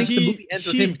 Yeah, I think the movie ends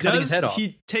with him cutting his head off.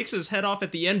 He takes his head off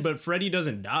at the end, but Freddy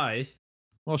doesn't die.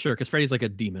 Well, sure, because Freddy's like a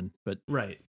demon, but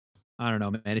Right. I don't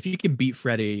know, man. If you can beat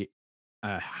Freddy,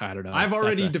 I don't know. I've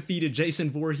already That's defeated Jason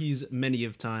Voorhees many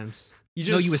of times. You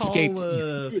no, just you call, escaped.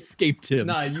 You escaped him.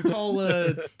 Nah, you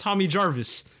call Tommy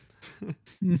Jarvis.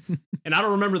 And I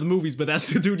don't remember the movies, but that's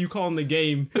the dude you call in the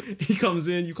game. He comes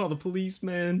in, you call the police,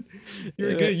 man.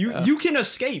 You're good. You can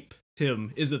escape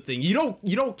him is the thing. You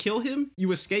don't kill him,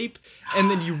 you escape, and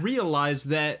then you realize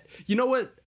that, you know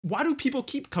what? Why do people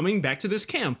keep coming back to this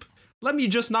camp? Let me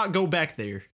just not go back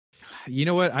there. You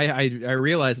know what? I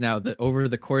realize now that over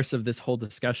the course of this whole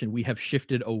discussion, we have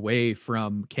shifted away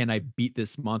from can I beat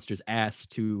this monster's ass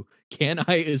to can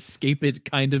I escape it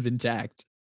kind of intact?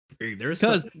 There's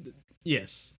 'Cause-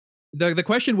 yes. The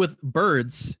question with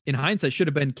birds in hindsight should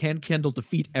have been can Kendall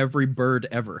defeat every bird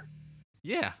ever?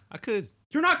 Yeah, I could.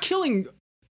 You're not killing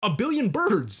a billion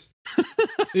birds.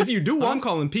 If you do, I'm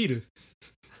calling Peter.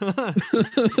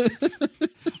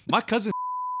 My cousin.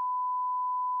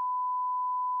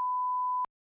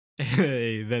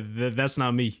 Hey, that's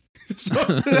not me.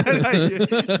 Different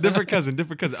cousin.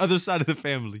 Other side of the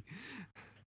family.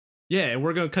 Yeah, and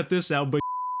we're gonna cut this out, but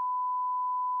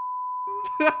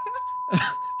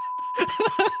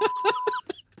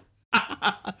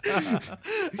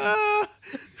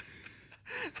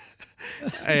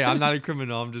Hey, I'm not a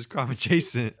criminal. I'm just crime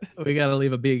adjacent. We got to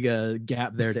leave a big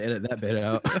gap there to edit that bit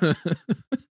out.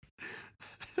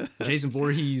 Jason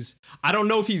Voorhees, I don't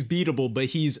know if he's beatable, but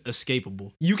he's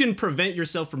escapable. You can prevent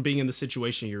yourself from being in the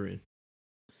situation you're in.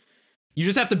 You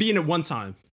just have to be in it one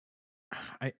time.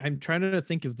 I'm trying to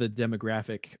think of the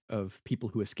demographic of people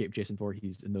who escape Jason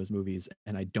Voorhees in those movies,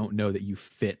 and I don't know that you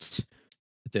fit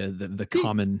the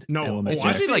common elements. I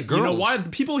Usually, feel like, you know girls. why the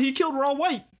people he killed were all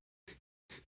white.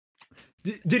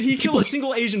 Did he kill a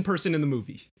single Asian person in the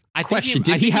movie? I think Question: I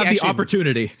did he think have the actually-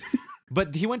 opportunity?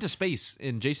 But he went to space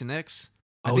in Jason X.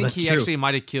 I Oh, think that's he true. actually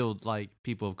might have killed like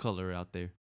people of color out there.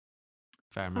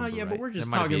 If I remember. Yeah, right. but we're just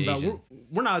They might be talking about Asian.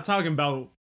 we're not talking about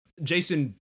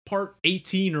Jason Part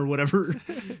 18 or whatever.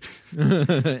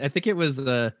 I think it was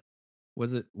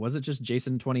was it just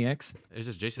Jason 20X? It's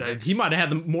just Jason X. He might have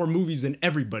had more movies than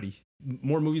everybody.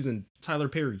 More movies than Tyler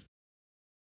Perry.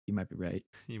 You might be right.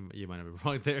 You might have been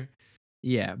wrong there.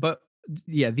 Yeah, but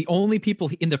yeah, the only people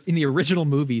in the original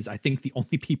movies, I think the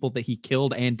only people that he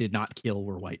killed and did not kill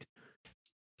were white.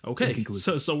 Okay,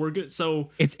 Inconclusive. so we're good. So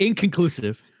It's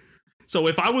inconclusive.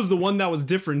 if I was the one that was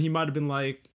different, he might have been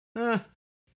like,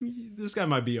 this guy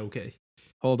might be okay.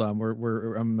 Hold on,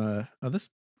 we're this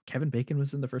Kevin Bacon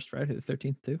was in the first Friday the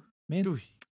 13th too. Man, Dude,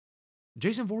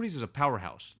 Jason Voorhees is a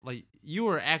powerhouse. Like, you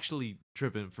are actually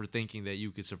tripping for thinking that you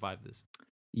could survive this.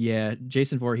 yeah,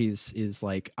 Jason Voorhees is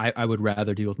like I would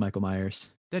rather deal with Michael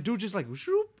Myers. That dude just like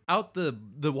whoop, out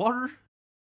the water.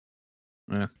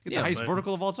 Yeah. Get the Yeah, highest but-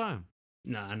 vertical of all time.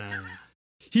 Nah.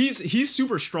 He's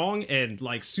super strong and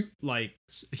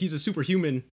he's a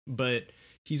superhuman, but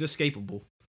he's escapable.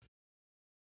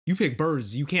 You pick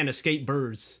birds, you can't escape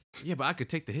birds. Yeah, but I could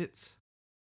take the hits.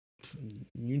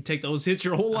 You can take those hits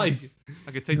your whole life.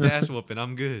 I could take the ass whooping.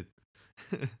 I'm good.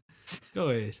 Go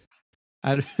ahead,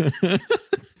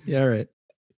 Yeah, all right.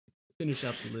 finish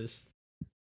out the list.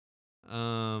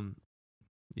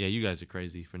 Yeah, you guys are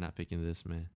crazy for not picking this,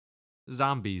 man.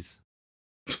 Zombies.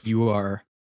 You are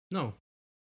No,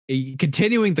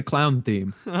 continuing the clown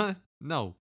theme.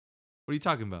 No. What are you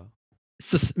talking about?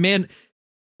 Man,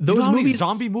 You know how many movies,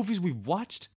 zombie movies we've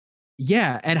watched?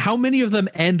 yeah, and how many of them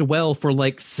end well for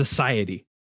like society?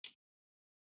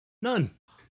 None.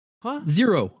 Huh?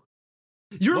 0.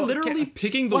 You're Well, literally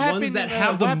picking the what ones happened that in,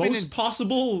 have the what happened most in-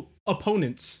 possible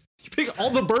opponents. You pick all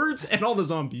the birds and all the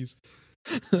zombies.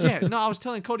 Yeah, no, I was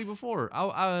telling Cody before.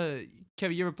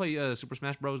 Kevin, you ever play Super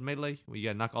Smash Bros. Melee? Where you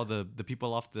gotta knock all the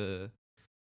people off the...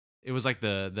 It was like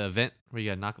the event where you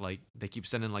gotta knock, like, they keep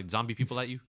sending, like, zombie people at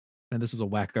you. And this was a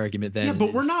whack argument then. Yeah,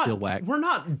 but we're still not. whack. We're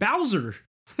not Bowser.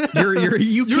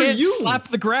 You can't you. slap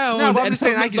the ground. No, but I'm and just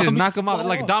saying have I the can just knock zombies them out fall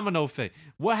like a off. domino effect.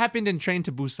 What happened in Train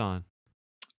to Busan?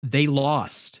 They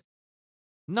lost.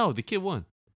 No, the kid won.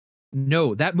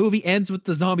 No, that movie ends with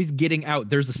the zombies getting out.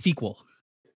 There's a sequel.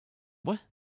 What?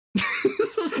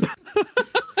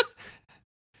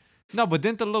 No, but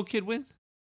didn't the little kid win?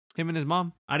 Him and his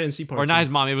mom? I didn't see part Or not two. his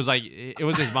mom. It was like, it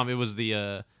was his mom. It was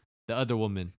the other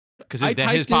woman. Because his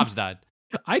typed pops died.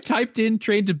 I typed in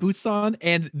Train to Busan,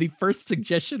 and the first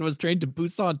suggestion was Train to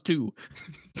Busan 2.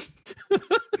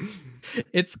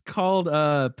 It's called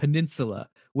Peninsula,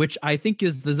 which I think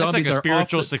is the That's zombies like a are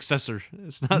spiritual off successor.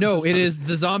 It's not. No, it's it not- is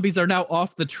the zombies are now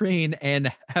off the train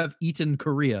and have eaten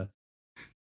Korea.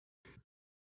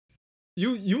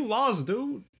 You lost,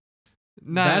 dude.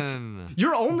 No, That's- no.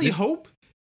 Your only hope,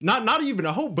 not even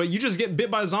a hope, but you just get bit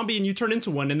by a zombie and you turn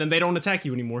into one, and then they don't attack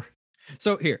you anymore.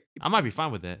 So here, I might be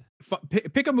fine with that.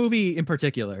 pick a movie in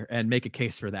particular and make a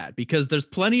case for that, because there's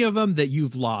plenty of them that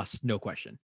you've lost, no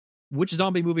question. Which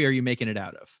zombie movie are you making it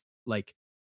out of? Like,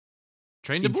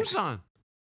 Train to Intact. Busan.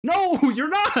 No, you're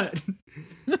not.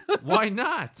 Why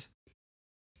not?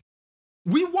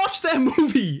 We watched that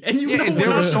movie, and you Yeah, know and we're there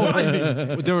not was so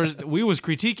surviving. we was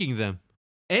critiquing them.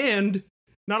 And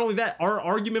not only that, our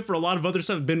argument for a lot of other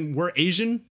stuff have been we're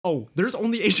Asian. Oh, there's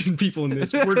only Asian people in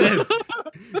this. We're dead.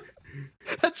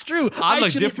 That's true. I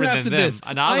look should have different than drafted them. this.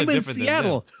 And I look I'm in different than them.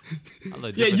 Seattle. I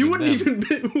look Yeah, different you than wouldn't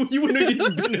them. even you wouldn't have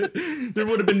even been. There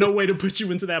would have been no way to put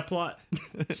you into that plot.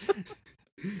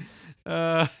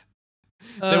 They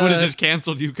would have just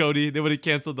canceled you, Cody. They would have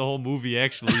canceled the whole movie,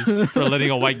 actually, for letting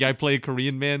a white guy play a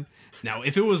Korean man. Now,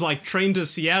 if it was like Train to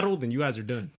Seattle, then you guys are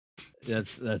done.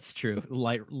 That's true.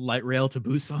 Light rail to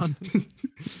Busan.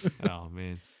 Oh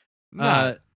man,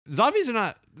 nah, zombies are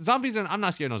not. I'm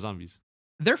not scared of no zombies.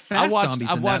 They're fast zombies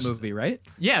I've in watched- that movie, right?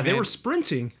 Yeah, they Man. were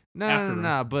sprinting.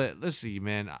 No. But let's see,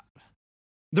 man.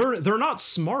 They're not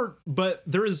smart, but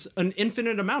there is an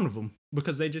infinite amount of them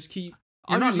because they just keep.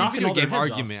 You're I'm not using knocking video all their game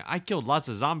heads argument. I killed lots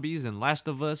of zombies in Last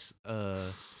of Us.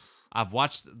 I've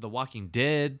watched The Walking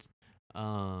Dead.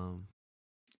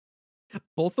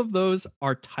 Both of those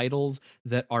are titles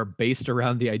that are based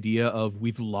around the idea of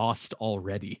we've lost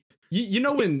already. You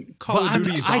know in Call But of I'm-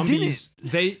 Duty I zombies,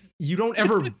 you don't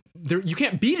ever you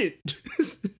can't beat it.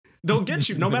 They'll get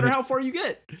you no matter how far you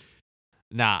get.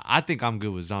 Nah, I think I'm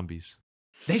good with zombies.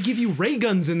 They give you ray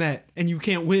guns in that, and you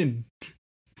can't win.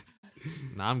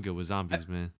 Nah, I'm good with zombies,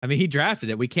 man. I mean, he drafted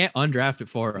it. We can't undraft it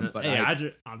for him. But Hey,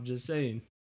 I'm just saying.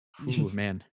 ooh,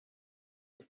 man.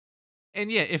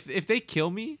 And yeah, if they kill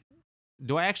me,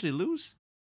 do I actually lose?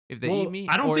 If they Well, eat me,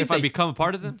 I don't or think if I they- become a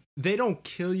part of them? They don't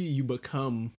kill you; you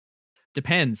become.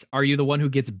 Depends. Are you the one who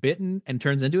gets bitten and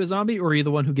turns into a zombie, or are you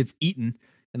the one who gets eaten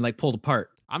and like pulled apart?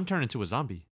 I'm turning into a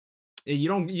zombie. You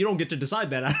don't get to decide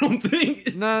that. I don't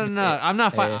think. No. I'm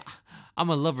not fighting. Eh. I'm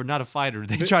a lover, not a fighter.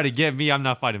 They try to get me. I'm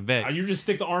not fighting back. You just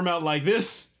stick the arm out like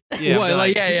this. Yeah, What, I'm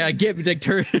like, yeah, get me, like,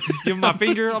 turn. Give him my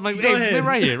finger. I'm like, Go hey, ahead. man,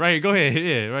 right here. Go ahead.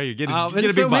 Yeah, right here. Get a And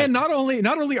big so, bite. man, not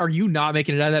only are you not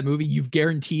making it out of that movie, you've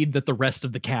guaranteed that the rest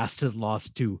of the cast has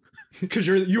lost too. Because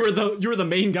you're the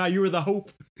main guy. You were the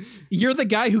hope. You're the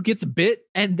guy who gets bit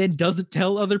and then doesn't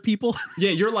tell other people.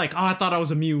 Yeah, you're like, I thought I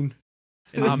was immune.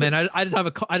 Oh man, I just have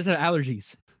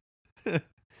allergies.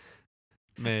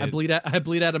 Man, I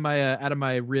bleed out of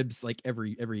my ribs like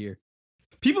every year.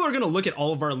 People are gonna look at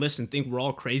all of our lists and think we're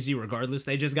all crazy. Regardless,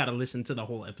 they just gotta listen to the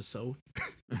whole episode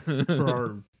for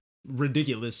our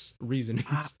ridiculous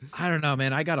reasonings. I don't know,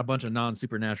 man. I got a bunch of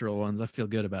non-supernatural ones. I feel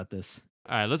good about this.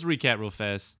 all right, let's recap real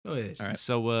fast. Go ahead. All right.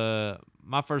 So,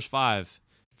 my first 5: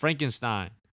 Frankenstein,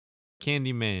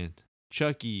 Candyman,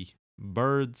 Chucky,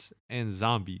 birds, and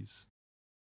zombies.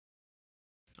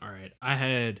 All right. I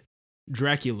had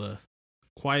Dracula,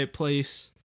 Quiet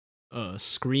Place,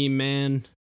 Scream Man,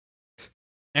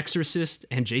 Exorcist,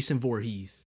 and Jason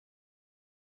Voorhees.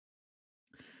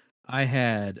 I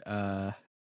had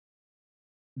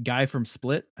guy from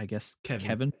Split, I guess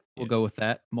Kevin. We'll Yeah. go with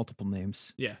that. Multiple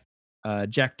names. Yeah.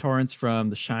 Jack Torrance from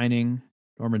The Shining,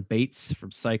 Norman Bates from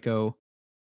Psycho,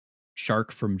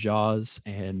 Shark from Jaws,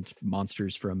 and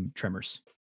Monsters from Tremors.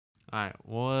 All right,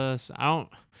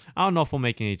 I don't know if we'll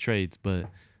make any trades, but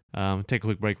Take a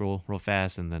quick break real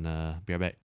fast, and then be right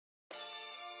back.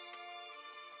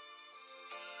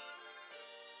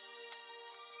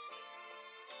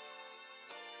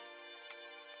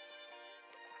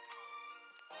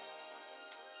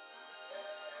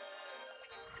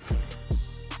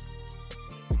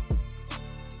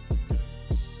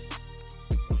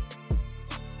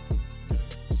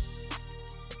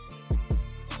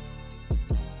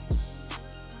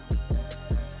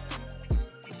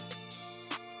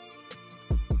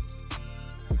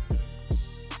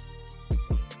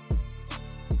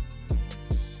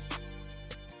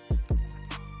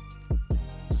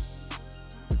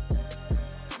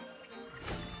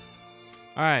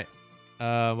 All right,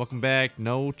 welcome back.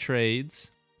 No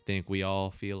trades. Think we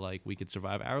all feel like we could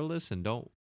survive hourless, and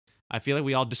don't. I feel like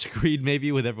we all disagreed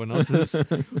maybe with everyone else's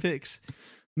picks.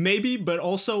 Maybe, but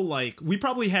also like we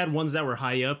probably had ones that were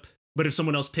high up. But if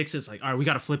someone else picks it, it's like, all right, we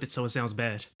got to flip it so it sounds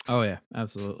bad. Oh yeah,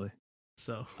 absolutely.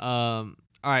 So, all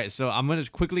right, so I'm gonna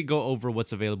quickly go over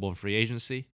what's available in free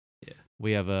agency. Yeah,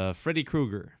 we have Freddy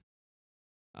Krueger,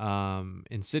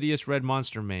 Insidious Red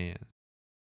Monster Man,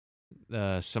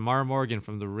 Samara Morgan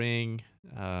from The Ring,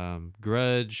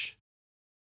 Grudge,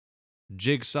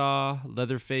 Jigsaw,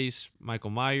 Leatherface, Michael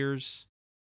Meyers,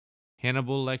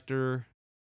 Hannibal Lecter.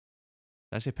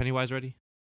 Did I say Pennywise already?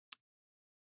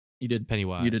 You did.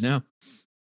 Pennywise. You did now.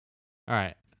 All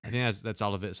right. I think that's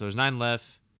all of it. So there's 9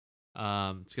 left.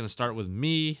 It's going to start with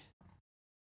me.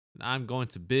 I'm going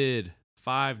to bid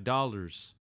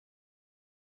 $5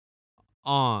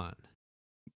 on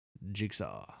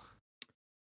Jigsaw.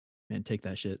 Man, take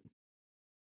that shit.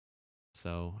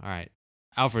 So, all right.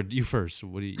 Alfred, you first.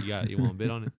 What do you got? You want to bid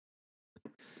on it?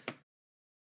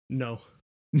 No.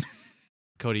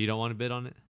 Cody, you don't want to bid on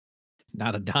it?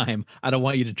 Not a dime. I don't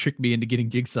want you to trick me into getting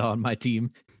Jigsaw on my team.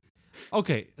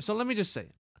 Okay, so let me just say,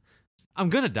 I'm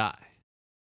going to die.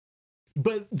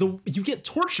 But you get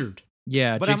tortured.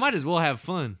 Yeah, but I might as well have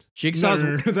fun. Jigsaw's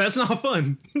no, that's not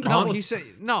fun. No, he said,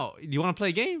 no, you want to play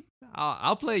a game?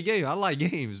 I'll play a game. I like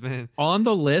games, man. On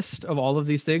the list of all of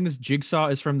these things, Jigsaw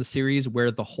is from the series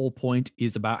where the whole point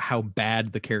is about how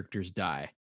bad the characters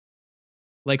die.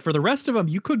 Like for the rest of them,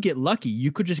 you could get lucky.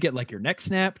 You could just get like your neck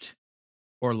snapped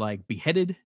or like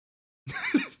beheaded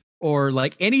or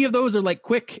like any of those are like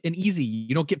quick and easy.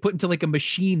 You don't get put into like a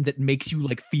machine that makes you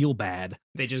like feel bad.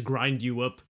 They just grind you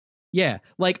up. Yeah.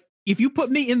 Like if you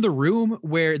put me in the room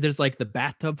where there's like the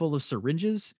bathtub full of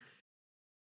syringes,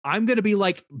 I'm going to be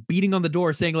like beating on the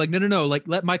door saying like, no, like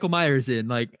let Michael Meyers in.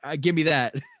 Like, give me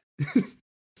that.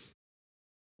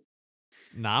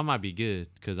 Nah, I might be good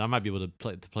because I might be able to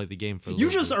play the game for a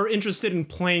You just bit. are interested in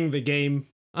playing the game.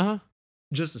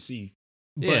 Just to see.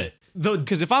 But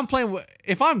because if I'm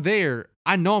there,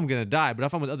 I know I'm going to die. But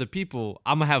if I'm with other people,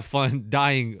 I'm going to have fun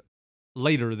dying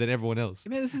later than everyone else.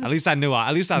 Man, at least I know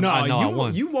I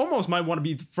won. You almost might want to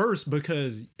be first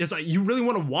because it's like you really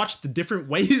want to watch the different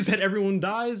ways that everyone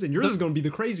dies, and yours is going to be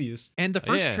the craziest. And the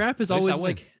first trap is always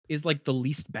like the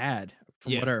least bad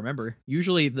from what I remember.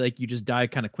 Usually, like you just die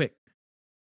kind of quick.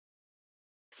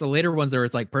 It's the later ones where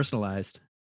it's like personalized.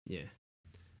 Yeah.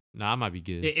 Nah, I might be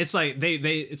good. It's like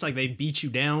they beat you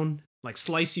down, like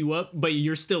slice you up, but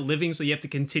you're still living, so you have to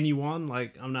continue on.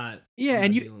 Like I'm not. Yeah,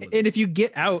 I'm and not if you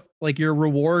get out, like your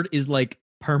reward is like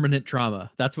permanent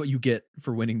trauma. That's what you get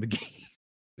for winning the game.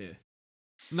 Yeah.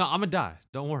 No, I'm gonna die.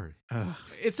 Don't worry.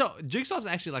 Jigsaw's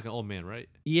actually like an old man, right?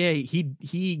 Yeah,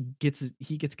 he gets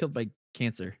killed by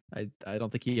cancer. I don't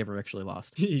think he ever actually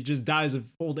lost. He just dies of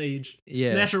old age.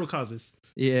 Yeah. Natural causes.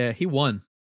 Yeah, he won.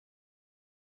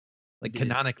 Like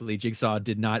canonically, Jigsaw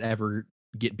did not ever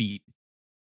get beat.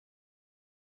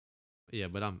 Yeah,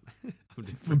 but I'm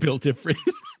different. We're built different.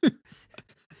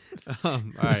 All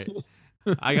right.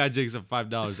 I got Jigsaw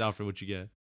 $5. Alfred, what you got?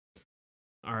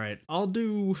 All right, I'll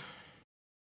do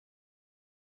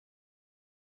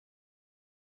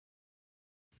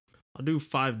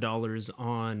 $5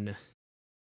 on.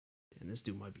 And this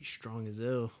dude might be strong as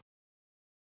hell.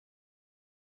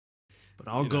 But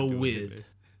I'll go with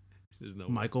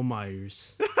Michael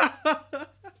Myers.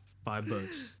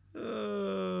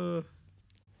 $5.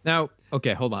 Now,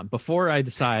 okay, hold on. Before I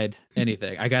decide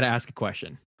anything, I got to ask a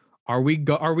question. Are we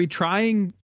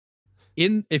trying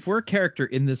if we're a character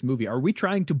in this movie, are we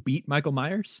trying to beat Michael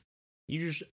Myers?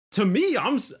 To me,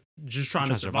 I'm just trying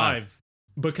to survive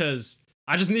because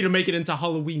I just need to make it into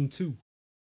Halloween 2.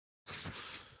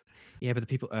 Yeah, but the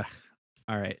people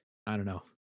all right, I don't know.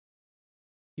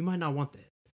 You might not want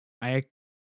that.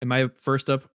 Am I first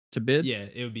up to bid? Yeah,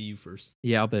 it would be you first.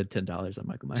 Yeah, I'll bid $10 on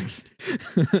Michael Myers.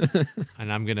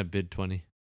 And I'm gonna bid 20.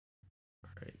 All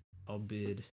right, I'll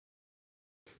bid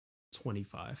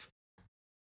 25.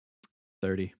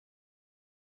 30.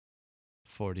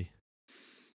 40.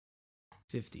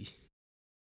 50.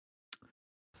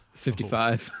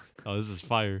 55. Oh, this is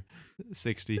fire.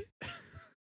 60.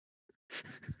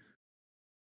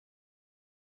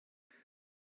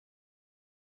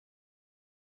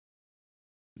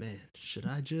 Man, should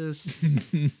I just...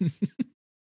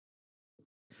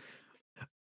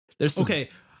 There's some... Okay.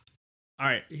 All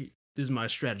right. This is my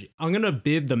strategy. I'm going to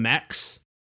bid the max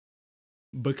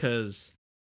because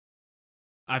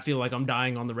I feel like I'm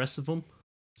dying on the rest of them.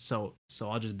 So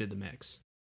I'll just bid the max.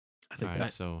 I think All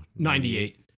right, so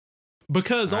 98.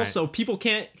 Because also people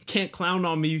can't clown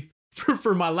on me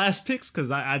for my last picks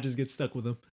because I just get stuck with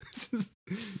them.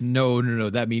 No.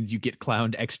 That means you get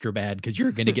clowned extra bad because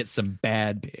you're going to get some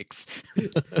bad picks.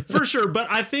 For sure. But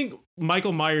I think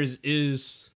Michael Myers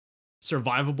is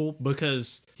survivable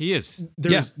because he is.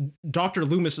 There's Dr.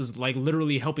 Loomis is like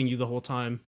literally helping you the whole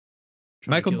time.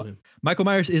 Michael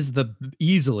Myers is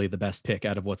easily the best pick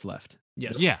out of what's left.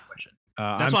 Yes. Yeah.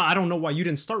 That's why I don't know why you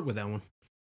didn't start with that one.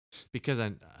 Because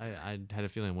I had a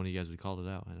feeling one of you guys would call it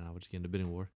out, and I would just get in a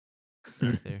bidding war.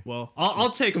 Right there. Well,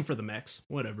 I'll take him for the max.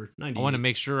 Whatever. 98. I want to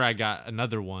make sure I got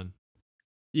another one.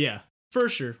 Yeah, for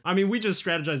sure. I mean, we just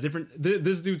strategize different.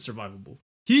 This dude's survivable.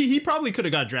 He probably could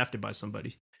have got drafted by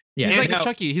somebody. Yeah, he's like a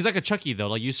Chucky. He's like a Chucky though.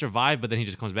 Like you survive, but then he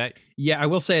just comes back. Yeah, I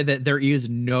will say that there is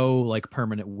no like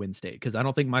permanent win state because I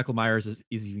don't think Michael Myers is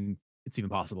even. It's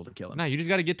even possible to kill him. No, you just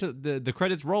got to get to the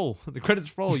credits roll. The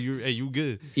credits roll. You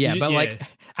good. Yeah, but like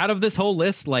out of this whole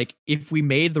list, like if we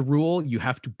made the rule, you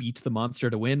have to beat the monster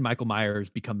to win. Michael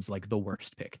Myers becomes like the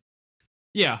worst pick.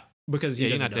 Yeah, because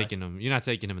you're not taking him. You're not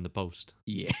taking him in the post.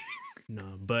 Yeah. No,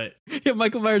 but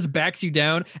Michael Myers backs you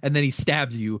down and then he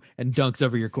stabs you and dunks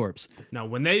over your corpse. Now,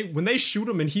 when they shoot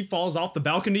him and he falls off the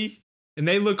balcony and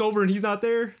they look over and he's not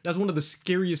there, that's one of the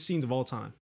scariest scenes of all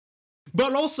time.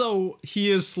 But also, he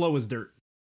is slow as dirt.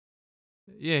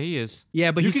 Yeah, he is.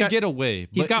 Yeah, but you can get away.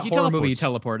 He's got horror movie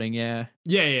teleporting. Yeah.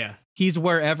 Yeah. He's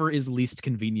wherever is least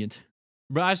convenient.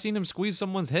 Bro, I've seen him squeeze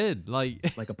someone's head like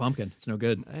a pumpkin. It's no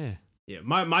good. Yeah.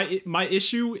 My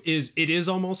issue is it is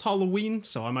almost Halloween,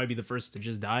 so I might be the first to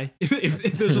just die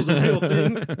if this was a real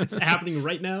thing happening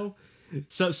right now.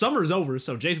 So summer's over,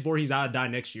 so Jason Voorhees I'll die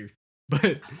next year.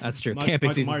 But that's true.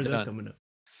 Camping season's Myers done. is coming up.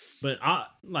 But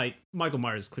Michael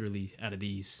Myers is clearly out of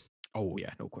these. Oh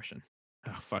yeah, no question.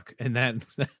 Oh fuck, and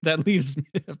that leaves me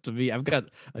up to me. I've got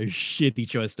a shitty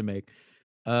choice to make.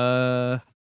 I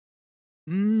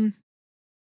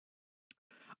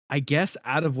guess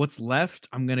out of what's left,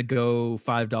 I'm gonna go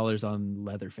 $5 on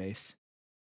Leatherface.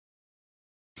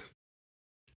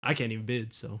 I can't even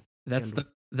bid, so that's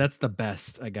the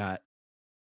best I got.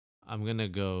 I'm gonna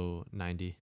go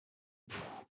 90.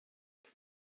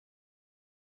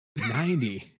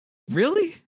 90.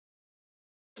 Really?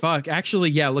 Fuck. Actually,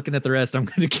 yeah. Looking at the rest, I'm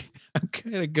gonna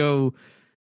go.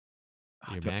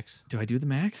 Your max? Do I do the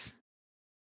max?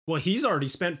 Well, he's already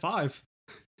spent 5.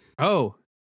 Oh,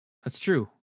 that's true.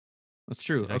 That's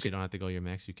true. So you don't have to go your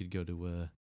max. You could go to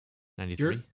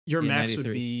 93. Your max 93.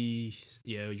 would be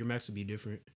your max would be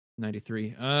different.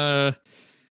 93.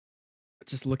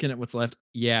 Just looking at what's left.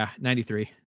 Yeah, 93.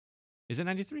 Is it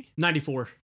 93? 94.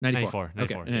 94.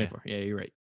 94. Okay, 94. Yeah, you're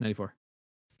right. 94.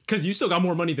 Because you still got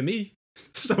more money than me.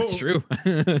 So that's true.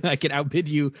 I can outbid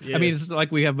you. Yeah. I mean, it's not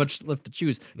like we have much left to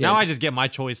choose. Now I just get my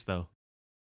choice though.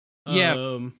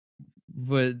 Yeah.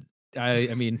 But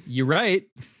I mean, you're right.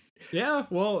 Yeah.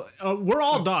 Well, we're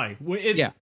all dying.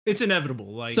 It's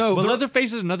inevitable. Like, but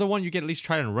Leatherface is another one you can at least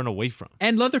try and run away from.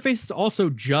 And Leatherface is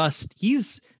also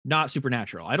he's not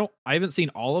supernatural. I haven't seen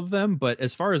all of them, but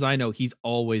as far as I know, he's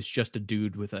always just a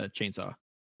dude with a chainsaw.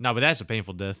 No, but that's a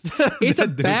painful death. It's a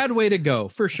bad way to go,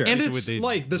 for sure. And it's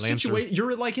like the situation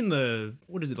you're like in the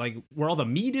what is it like where all the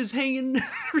meat is hanging?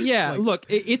 Yeah, look,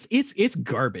 it's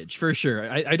garbage for sure.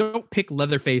 I don't pick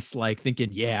Leatherface like thinking,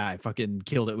 yeah, I fucking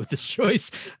killed it with this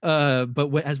choice.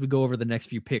 But as we go over the next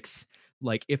few picks,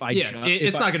 like if I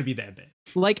it's not gonna be that bad.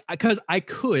 Like because I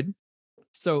could.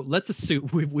 So let's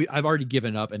assume I've already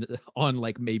given up on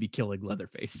like maybe killing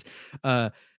Leatherface.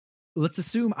 Let's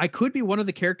assume I could be one of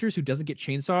the characters who doesn't get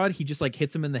chainsawed. He just like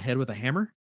hits him in the head with a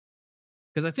hammer.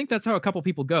 Because I think that's how a couple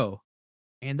people go.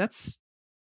 And that's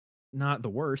not the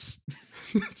worst.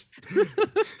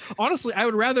 Honestly, I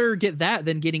would rather get that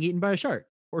than getting eaten by a shark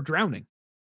or drowning.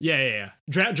 Yeah.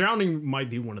 Drowning might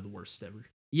be one of the worst ever.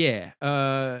 Yeah.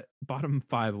 Bottom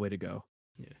 5 way to go.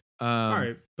 Yeah. All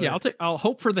right. Yeah, I'll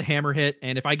hope for the hammer hit,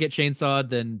 and if I get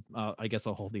chainsawed, then I guess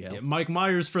I'll hold the L. Yeah, Mike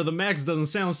Myers for the max doesn't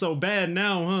sound so bad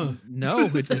now, huh? No,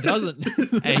 it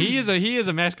doesn't. Hey, he is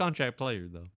a max contract player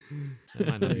though. That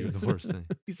might not be the worst thing.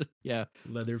 Yeah.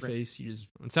 Leatherface,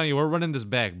 I'm telling you, we're running this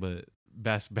back, but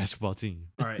basketball team.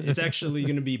 All right, it's actually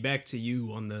going to be back to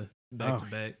you on the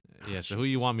back-to-back. Yeah, so who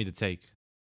you want me to take?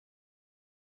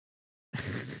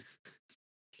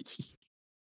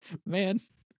 Man.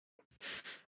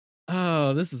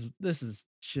 Oh, this is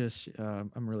just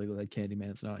I'm really glad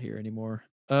Candyman's not here anymore.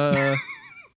 All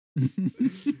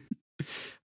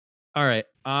right.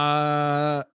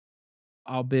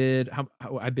 I'll bid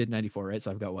I bid 94, right?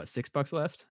 So I've got what, $6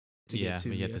 left? Yeah, but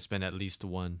you have to spend at least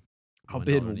one. I'll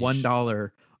bid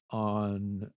 $1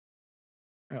 on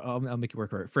I'll make it work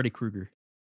for it. Freddy Krueger.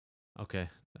 Okay.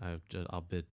 I'll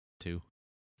bid 2.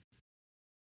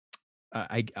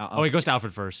 I'll it goes to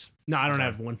Alfred first. No, I don't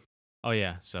have one. Oh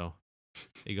yeah, so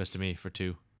it goes to me for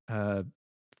 2.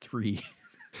 3.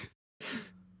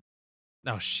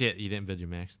 Oh shit, you didn't bid your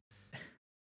max.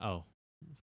 Oh,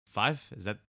 5? Is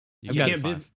that you can't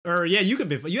bid? Or yeah, you can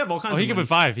bid. You have all kinds. Oh, he could bid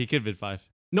 5. He could bid 5.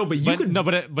 No, but you could. No,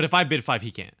 but if I bid 5,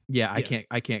 he can't. Yeah, I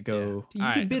can't go. Yeah.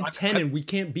 You can bid 10, and we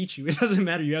can't beat you. It doesn't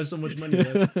matter. You have so much money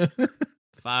left.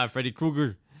 5, Freddy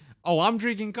Krueger. Oh, I'm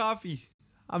drinking coffee.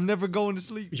 I'm never going to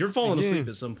sleep. You're falling asleep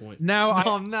at some point. No,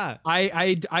 I'm not.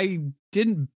 I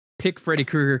didn't pick Freddy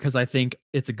Krueger because I think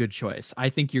it's a good choice. I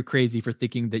think you're crazy for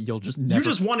thinking that you'll just never... You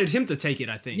just wanted him to take it,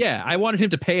 I think. Yeah, I wanted him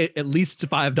to pay at least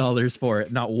 $5 for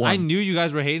it, not 1. I knew you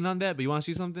guys were hating on that, but you want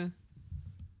to see something?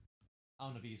 I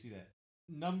don't know if you can see that.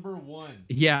 Number 1.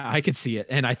 Yeah, I could see it,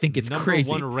 and I think it's crazy.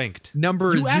 Number 1 ranked.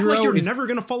 Number 0 act like you're never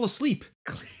gonna fall asleep.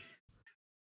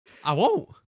 I won't.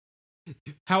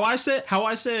 How I said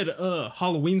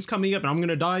Halloween's coming up and I'm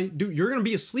gonna die. Dude, you're gonna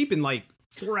be asleep in like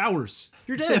 4 hours.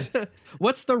 You're dead.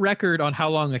 What's the record on how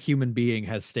long a human being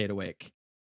has stayed awake?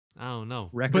 I don't know.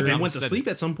 Record. But they went to sleep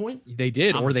at some point. They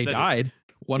did, or they died.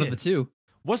 One of the two.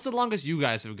 What's the longest you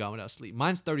guys have gone without sleep?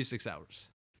 Mine's 36 hours.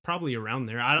 Probably around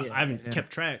there. I haven't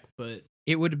kept track, but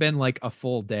it would have been like a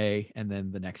full day and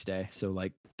then the next day. So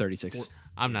like 36.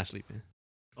 I'm not sleeping.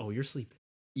 Oh, you're sleeping.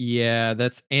 Yeah,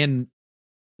 and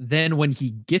then when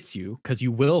he gets you, because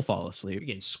you will fall asleep. You're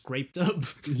getting scraped up.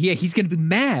 Yeah, he's going to be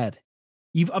mad.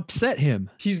 You've upset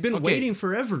him. He's been waiting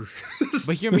forever.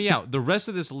 But hear me out. The rest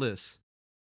of this list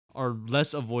are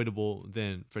less avoidable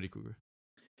than Freddy Krueger.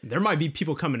 There might be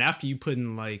people coming after you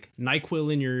putting like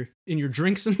NyQuil in your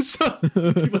drinks and stuff.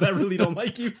 People that really don't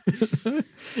like you.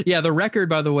 Yeah, the record,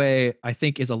 by the way, I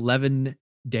think is 11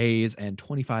 days and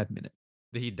 25 minutes.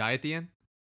 Did he die at the end?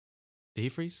 Did he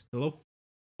freeze? Hello?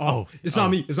 Oh, it's not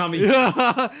me. It's not me.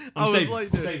 I'm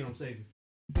saving.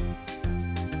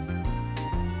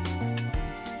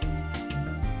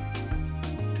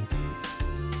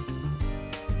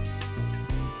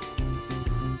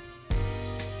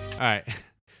 All right.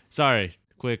 Sorry.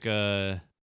 Quick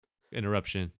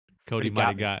interruption. Cody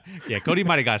might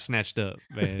have got snatched up,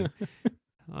 man.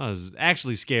 That was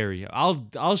actually scary.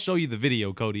 I'll show you the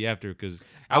video, Cody, after, because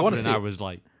Alfred and I was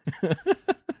like,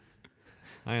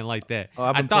 I didn't like that. Oh,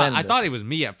 I thought it was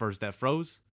me at first that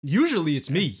froze. Usually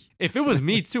it's me. If it was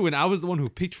me too, and I was the one who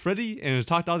picked Freddy and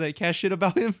talked all that cash shit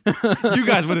about him, you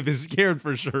guys would have been scared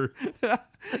for sure.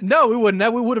 No, we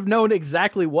wouldn't. We would have known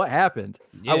exactly what happened.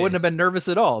 Yeah. I wouldn't have been nervous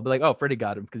at all. I'd be like, oh, Freddy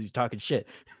got him because he's talking shit.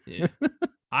 Yeah.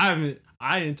 I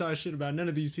didn't talk shit about none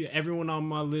of these people. Everyone on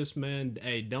my list, man,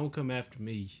 hey, don't come after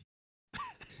me.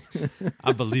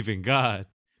 I believe in God.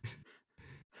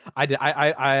 I did.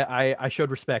 I showed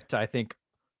respect. I think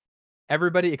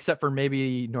everybody except for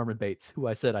maybe Norman Bates, who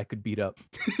I said I could beat up.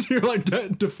 You're like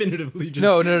definitively just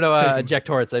no. Jack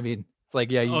Torrance. I mean, it's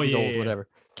like, yeah, he's old, whatever.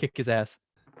 Kick his ass.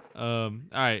 All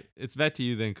right, it's back to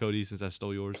you then, Cody, since I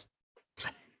stole yours.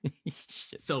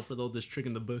 Fell for the oldest trick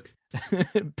in the book.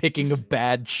 Picking a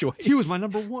bad choice. He was my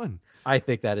number 1. I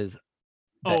think that is.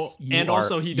 Oh, and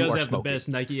also he does have the best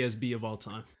Nike SB of all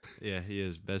time. Yeah, he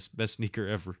is best sneaker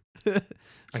ever.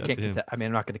 I can't. I'm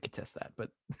not going to contest that, but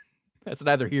that's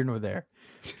neither here nor there.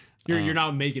 You're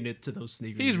not making it to those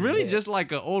sneakers. He's really just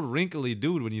like an old wrinkly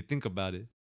dude when you think about it.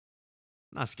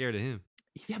 I'm not scared of him.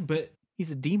 Yeah, but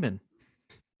he's a demon.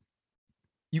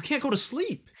 You can't go to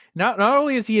sleep. Not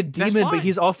only is he a demon, but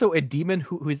he's also a demon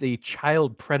who is a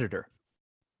child predator.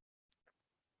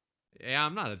 Yeah,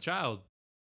 I'm not a child.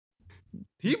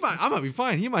 I might be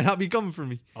fine. He might not be coming for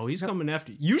me. Oh, he's coming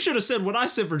after you. You should have said what I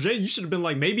said for Jay. You should have been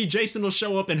like, maybe Jason will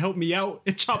show up and help me out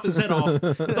and chop his head off,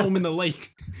 throw him in the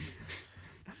lake.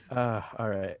 All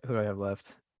right. Who do I have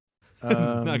left?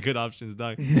 Not good options,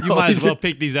 dog. You might as well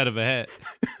pick these out of a hat.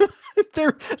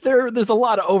 There's a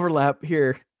lot of overlap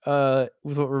here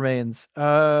with what remains.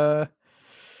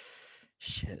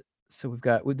 Shit. So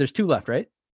there's 2 left, right?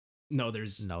 No,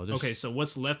 there's okay, so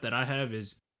what's left that I have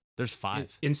is there's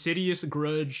 5. Insidious,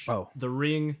 Grudge, The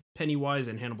Ring, Pennywise,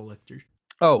 and Hannibal Lecter.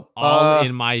 Oh,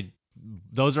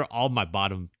 those are all my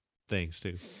bottom things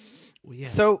too. Well, yeah.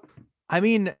 So, I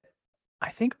mean, I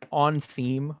think on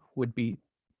theme would be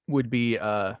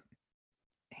Hannibal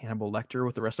Lecter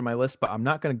with the rest of my list, but I'm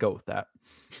not gonna go with that.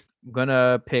 I'm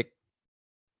gonna pick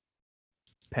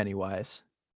Pennywise.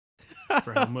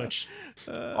 For how much?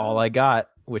 All I got,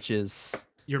 which is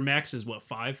Your max is what,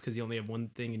 5? Because you only have one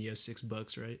thing and you have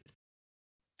 $6, right?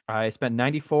 I spent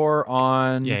 94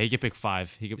 on. Yeah, he could pick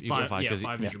 5. He could pick 5 because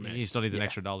 5 is your max. he still needs an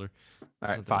extra $1. All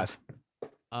right, 5.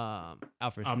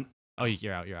 Alfred.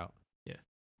 You're out. Yeah.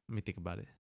 Let me think about it.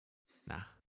 Nah.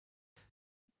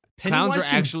 Pennywise Clowns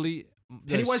are actually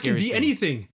Pennywise can be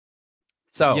anything.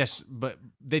 So yes, but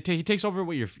he takes over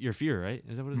with your fear, right?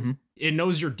 Is that what it is? It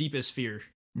knows your deepest fear.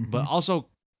 But also,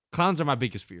 clowns are my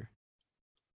biggest fear.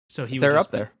 So they're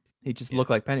up there. He just looked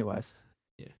like Pennywise.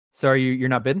 Yeah. So you're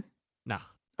not bidding? Nah.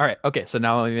 All right. Okay. So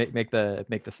now let me make the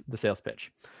sales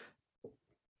pitch.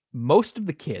 Most of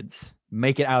the kids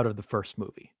make it out of the first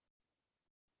movie.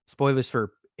 Spoilers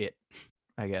for it,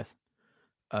 I guess.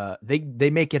 They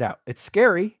make it out. It's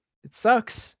scary. It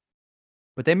sucks,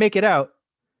 but they make it out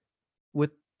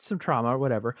with some trauma or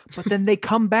whatever. But then they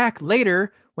come back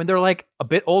later when they're like a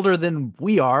bit older than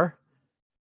we are.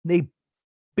 They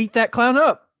beat that clown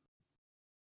up.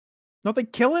 Don't they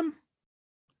kill him?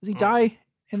 Does he die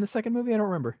in the second movie? I don't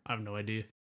remember. I have no idea.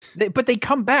 But they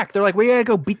come back. They're like, we gotta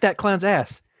go beat that clown's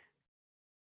ass.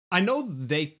 I know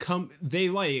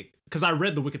because I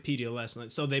read the Wikipedia last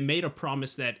night. So they made a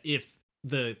promise that if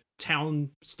the town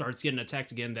starts getting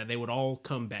attacked again, that they would all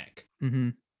come back. Mm-hmm.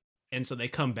 And so they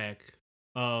come back.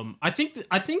 I think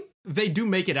they do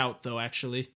make it out though.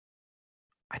 Actually,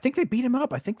 I think they beat him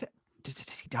up. I think that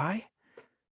does he die?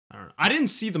 I don't know. I didn't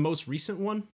see the most recent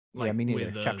one. Yeah, me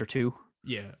neither. Chapter 2.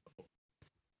 Yeah.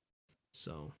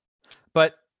 So,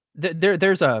 but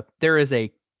there is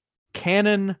a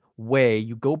canon way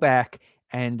you go back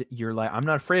and you're like, I'm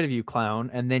not afraid of you, clown,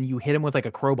 and then you hit him with like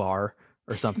a crowbar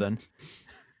or something.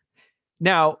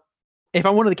 Now, if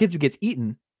I'm one of the kids who gets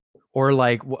eaten, or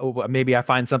like maybe he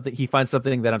finds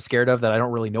something that I'm scared of that I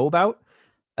don't really know about,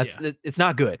 it's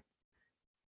not good.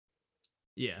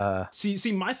 Yeah.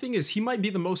 See, my thing is he might be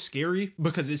the most scary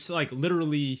because it's like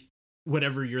literally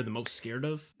whatever you're the most scared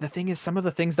of. The thing is, some of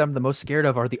the things that I'm the most scared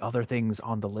of are the other things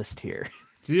on the list here.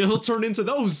 He'll turn into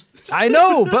those. I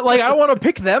know, but like I want to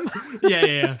pick them.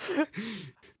 Yeah.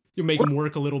 You'll make them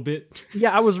work a little bit.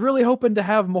 Yeah, I was really hoping to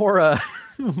have more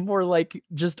more like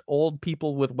just old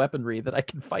people with weaponry that I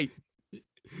can fight.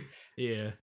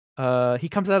 Yeah. He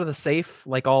comes out of the safe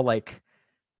like all like.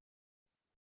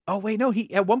 Oh wait, no.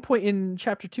 He at one point in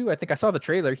chapter 2, I think I saw the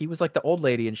trailer. He was like the old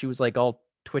lady, and she was like all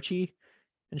twitchy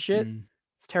and shit.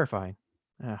 It's terrifying.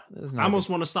 I almost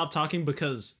want to stop talking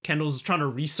because Kendall's trying to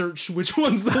research which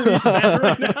one's the least bad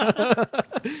right now.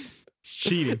 It's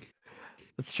cheating.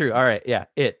 That's true. All right, yeah.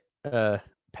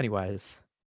 Pennywise,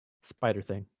 spider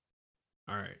thing.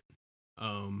 All right.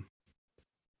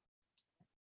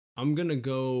 I'm gonna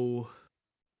go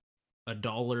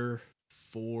 $1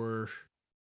 for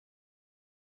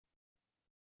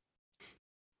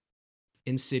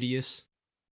Insidious.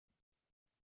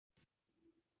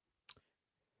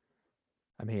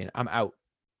 I mean, I'm out.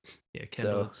 Yeah,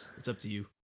 Kendall, it's up to you.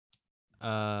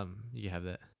 You have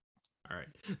that. All right.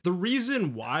 The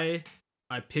reason why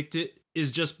I picked it is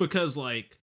just because,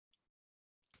 like,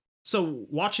 so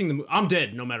watching the movie, I'm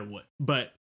dead no matter what.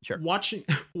 But sure. watching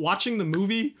the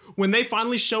movie, when they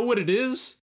finally show what it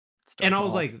is, and I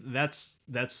was like, that's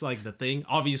like the thing.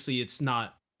 Obviously, it's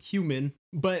not human,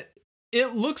 but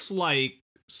it looks like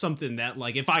something that,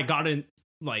 like, if I got in,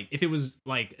 like, if it was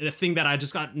like a thing that I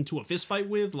just got into a fist fight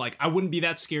with, like, I wouldn't be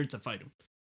that scared to fight him.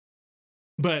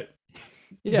 But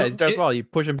yeah, it's Darth Maul. You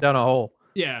push him down a hole.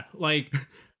 Yeah, like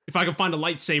if I could find a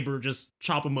lightsaber, just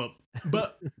chop him up.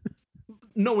 But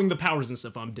knowing the powers and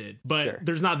stuff, I'm dead. But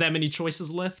there's not that many choices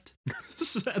left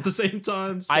at the same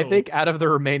time. So. I think out of the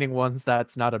remaining ones,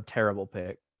 that's not a terrible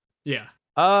pick. Yeah.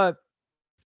 I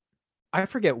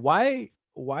forget why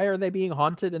are they being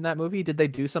haunted in that movie? Did they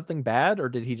do something bad, or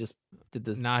did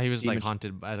this? Nah, he was like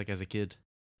haunted like as a kid.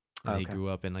 And he grew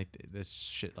up and like this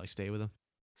shit like stayed with him.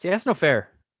 See, that's no fair.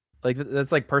 Like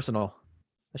that's like personal.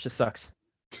 That just sucks.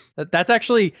 That's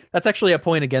actually a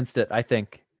point against it, I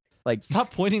think. Like,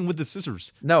 stop pointing with the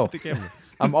scissors. No, with the camera.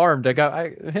 I'm armed.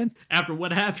 After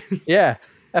what happened? Yeah,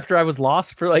 after I was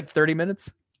lost for like 30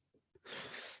 minutes.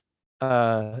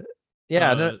 No,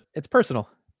 it's personal.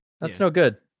 That's no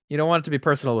good. You don't want it to be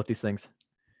personal with these things.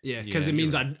 Yeah, because it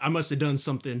means I must have done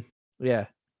something. Yeah.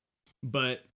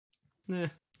 But,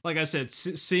 like I said,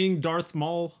 seeing Darth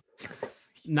Maul,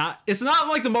 it's not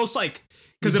like the most like,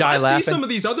 because if I see some of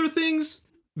these other things,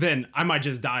 then I might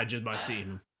just die just by seeing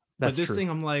them. But this true. thing,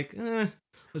 I'm like,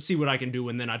 let's see what I can do,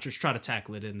 and then I just try to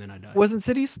tackle it, and then I die. Was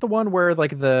Insidious the one where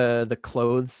like the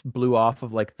clothes blew off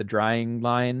of like the drying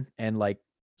line and like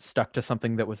stuck to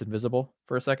something that was invisible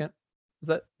for a second? Was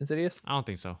that Insidious? I don't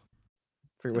think so.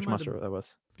 I forget which monster that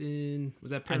was.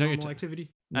 Was that I know you're Paranormal Activity?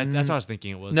 That's what I was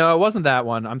thinking it was. No, it wasn't that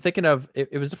one. I'm thinking of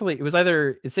it was definitely it was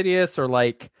either Insidious or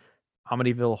like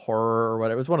Amityville Horror or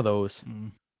what. It was one of those.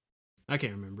 I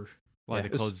can't remember. Like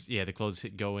the clothes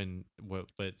go in what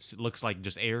it looks like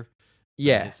just air.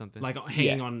 Yeah, something Like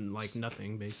hanging on like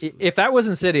nothing, basically. If that was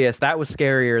Insidious, that was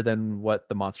scarier than what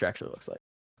the monster actually looks like.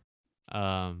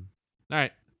 All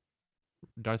right,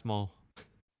 Darth Maul.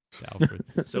 Alfred.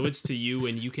 So it's to you,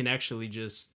 and you can actually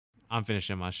just. I'm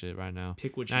finishing my shit right now.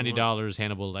 Pick what you $90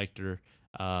 Hannibal Lecter.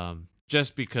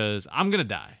 Just because I'm gonna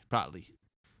die probably,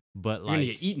 but You're gonna like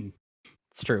get eaten.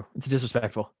 It's true. It's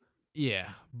disrespectful. yeah,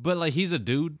 but like he's a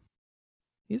dude.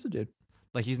 He's a dude.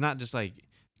 Like he's not just like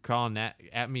crawling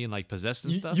at me and like possessed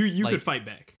and stuff. You like, could fight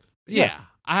back. Yeah,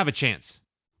 I have a chance.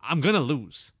 I'm gonna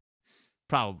lose,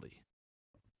 probably,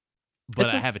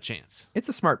 but I have a chance. It's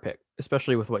a smart pick,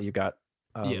 especially with what you got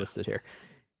listed here.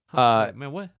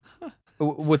 Man, what?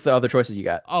 With the other choices you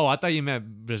got. Oh, I thought you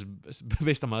meant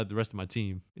based on the rest of my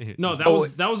team. No, that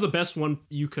was the best one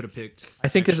you could have picked. I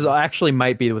think this is actually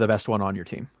might be the best one on your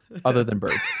team, other than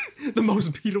Bird. The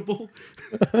most beatable.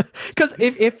 Because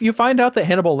if you find out that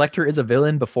Hannibal Lecter is a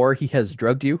villain before he has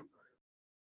drugged you,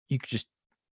 you could just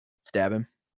stab him.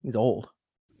 He's old.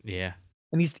 Yeah,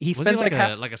 and he was spends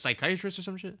he like a psychiatrist or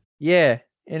some shit. Yeah,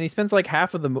 and he spends like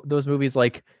half of those movies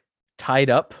like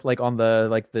tied up, like on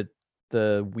the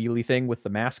wheelie thing with the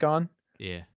mask on.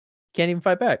 Yeah, can't even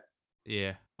fight back.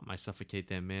 Yeah, I might suffocate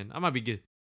that man. I might be good.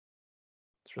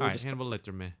 Really all right, Hannibal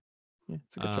Lecter, man. Yeah,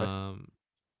 it's a good choice.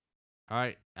 All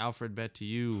right, Alfred, back to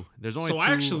you. There's only so two...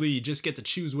 I actually just get to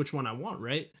choose which one I want,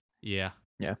 right? Yeah.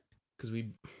 Because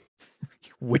we.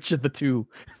 Which of the two?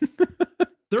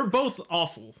 They're both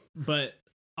awful, but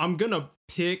I'm gonna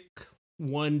pick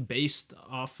one based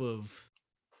off of.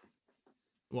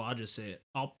 Well, I'll just say it.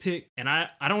 I'll pick, and I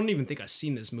don't even think I've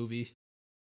seen this movie,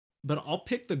 but I'll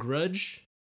pick The Grudge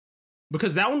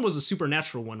because that one was a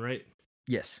supernatural one, right?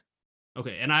 Yes.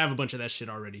 Okay, and I have a bunch of that shit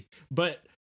already. But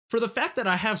for the fact that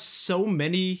I have so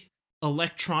many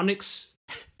electronics,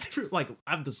 like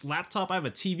I have this laptop, I have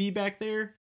a TV back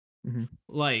there,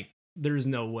 like there's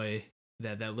no way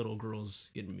that little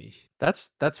girl's getting me. That's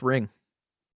Ring,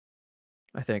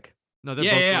 I think. No,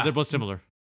 they're both similar.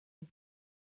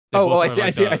 I see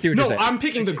what you're saying. No, I'm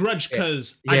picking The Grudge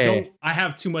because I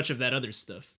have too much of that other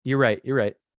stuff. You're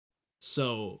right.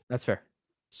 So that's fair.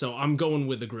 So I'm going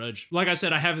with The Grudge. Like I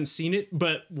said, I haven't seen it,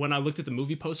 but when I looked at the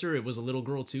movie poster, it was a little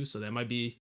girl too, so that might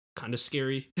be kind of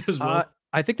scary as well.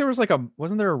 I think there was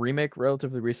wasn't there a remake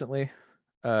relatively recently?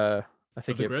 I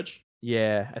think The Grudge?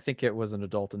 Yeah, I think it was an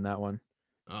adult in that one.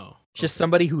 Oh. Just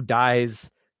somebody who dies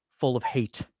full of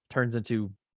hate turns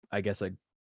into, I guess, a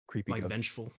creepy like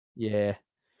vengeful. Yeah.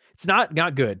 It's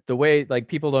not good. The way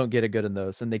people don't get it good in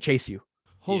those, and they chase you.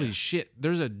 Holy shit!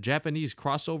 There's a Japanese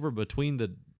crossover between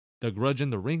the Grudge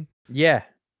and the Ring. Yeah.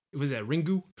 Was that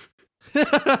Ringu?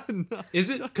 No.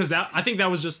 Is it? Because I think that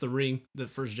was just the Ring, the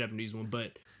first Japanese one.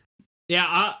 But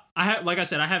yeah, like I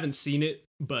said, I haven't seen it,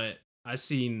 but I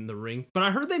seen the Ring. But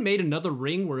I heard they made another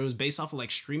Ring where it was based off of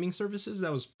like streaming services.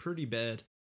 That was pretty bad.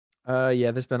 Yeah,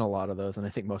 there's been a lot of those, and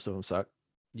I think most of them suck.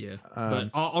 Yeah,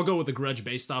 but I'll go with The Grudge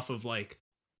based off of like.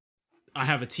 I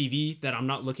have a TV that I'm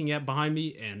not looking at behind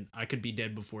me, and I could be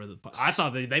dead before I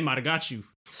thought they might have got you.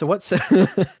 So what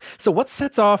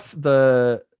sets off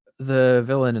the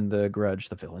villain in The Grudge?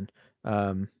 The villain,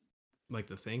 like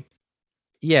the Thing.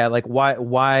 Yeah, like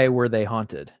why were they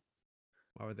haunted?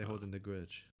 Why were they holding the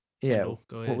Grudge? Yeah, Kendall,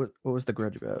 go ahead. What was The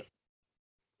Grudge about?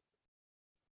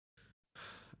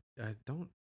 I don't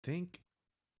think.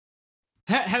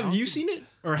 Have you seen it,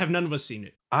 or have none of us seen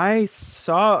it? I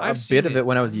saw a bit of it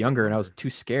when I was younger, and I was too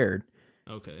scared.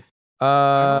 Okay.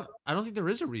 I don't think there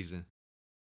is a reason.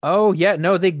 Oh yeah,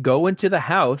 no, they go into the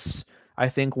house. I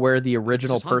think where the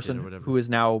original person who is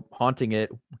now haunting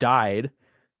it died.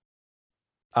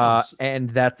 And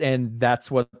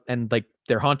that's what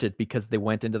they're haunted because they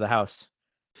went into the house.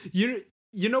 You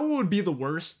know what would be the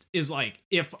worst is like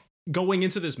if going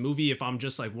into this movie, if I'm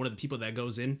just like one of the people that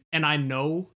goes in and I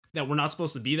know that we're not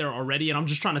supposed to be there already, and I'm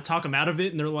just trying to talk them out of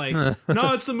it, and they're like, "No,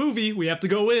 it's the movie. We have to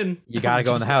go in. You gotta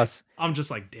go in the house." I'm just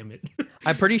like, "Damn it!"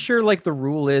 I'm pretty sure the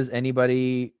rule is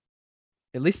anybody,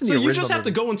 at least in the original. So you just have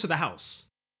to go into the house.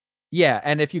 Yeah,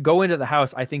 and if you go into the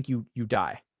house, I think you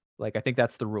die. I think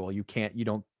that's the rule. You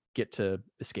don't get to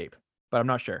escape, but I'm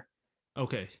not sure.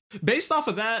 Okay. Based off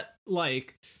of that,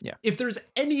 like, Yeah. if there's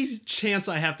any chance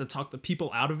I have to talk the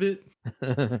people out of it,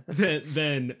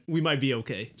 then we might be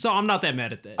okay. So I'm not that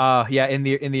mad at that. Yeah, in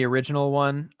the original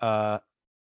one,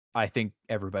 I think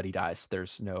everybody dies.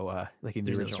 There's no like in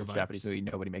the There's no original survivors. Japanese movie,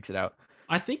 nobody makes it out.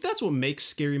 I think that's what makes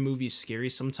scary movies scary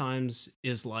sometimes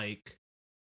is like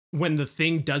when the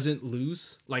thing doesn't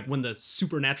lose, like when the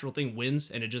supernatural thing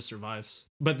wins and it just survives.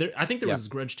 But I think there was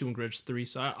Grudge 2 and Grudge 3,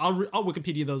 so I'll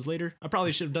Wikipedia those later. I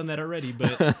probably should have done that already,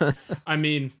 but I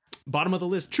mean, bottom of the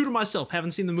list. True to myself,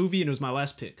 haven't seen the movie and it was my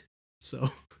last pick. So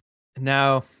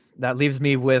now that leaves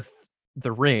me with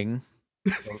The Ring.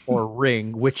 or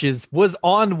Ring, which was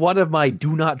on one of my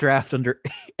do not draft under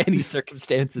any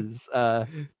circumstances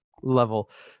level.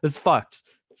 It's fucked.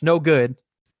 It's no good.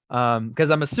 Because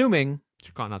I'm assuming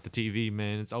You're calling out the TV,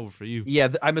 man. It's over for you. Yeah,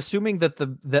 I'm assuming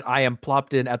that I am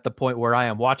plopped in at the point where I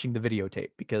am watching the videotape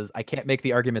because I can't make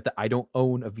the argument that I don't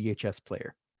own a VHS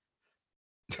player.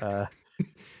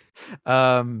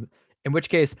 In which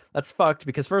case, that's fucked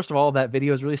because first of all, that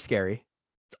video is really scary.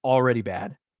 It's already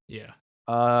bad. yeah.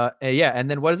 Yeah, and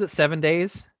then what is it? 7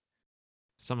 days?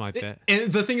 Something like that.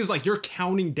 And the thing is, like, you're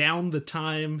counting down the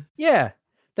time. Yeah,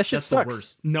 that shit That's sucks. the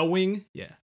worst. Knowing,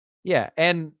 yeah. Yeah,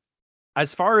 and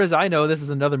as far as I know, this is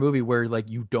another movie where like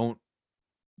you don't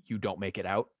make it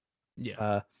out.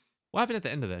 Yeah. What happened at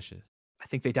the end of that shit? I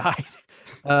think they died.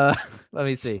 Let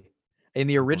me see. In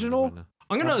the original,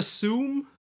 I'm gonna assume,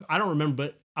 I don't remember,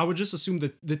 but I would just assume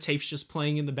that the tape's just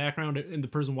playing in the background and the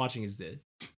person watching is dead.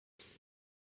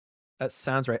 that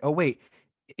sounds right. Oh wait,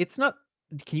 it's not.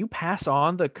 Can you pass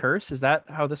on the curse? Is that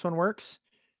how this one works?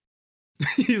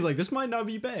 He's like, this might not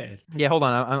be bad. Yeah, hold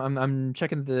on. I'm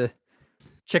checking the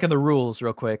rules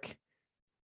real quick.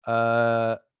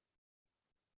 Let's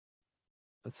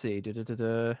see.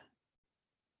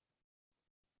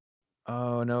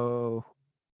 Oh no.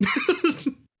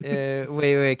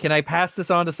 Wait. Can I pass this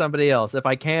on to somebody else? If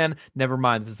I can, never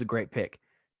mind. This is a great pick.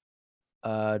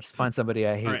 Just find somebody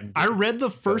I hate. All right. I read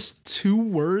the first 2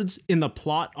 words in the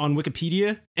plot on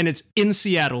Wikipedia, and it's in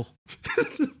Seattle.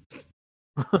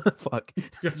 Fuck. You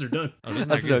guys are done. Oh, that's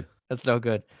That's no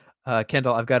good.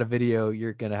 Kendall, I've got a video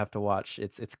you're gonna have to watch.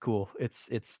 It's cool. It's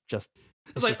just.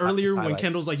 It's like earlier when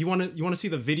Kendall's like, you want to see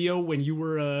the video when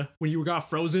you got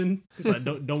frozen? It's like,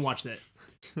 don't watch that.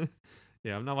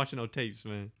 Yeah, I'm not watching no tapes,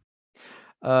 man.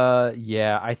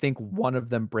 Yeah, I think one of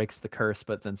them breaks the curse,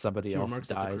 but then somebody else Remarks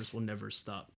dies. that the curse will never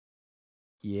stop.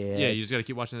 Yeah. Yeah, you just gotta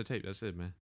keep watching the tape. That's it,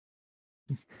 man.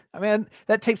 I mean,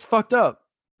 that tape's fucked up.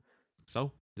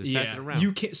 So just pass it around.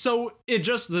 You can't. So it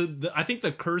just I think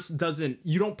the curse doesn't.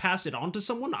 You don't pass it on to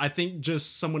someone. I think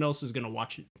just someone else is gonna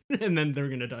watch it, and then they're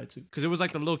gonna die too. Because it was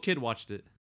like the little kid watched it.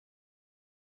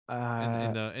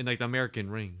 In like the American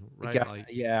Ring, right?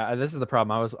 Yeah, this is the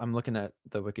problem. I'm looking at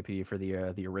the Wikipedia for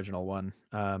the original one.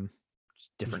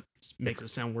 Different. Just makes it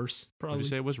sound worse. Probably. Did you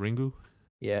say it was Ringu?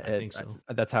 I think so.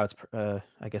 That's how it's.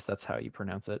 I guess that's how you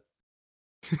pronounce it.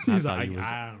 He's like,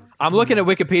 I'm looking at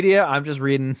Wikipedia. I'm just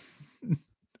reading.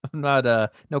 I'm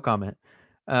not. No comment.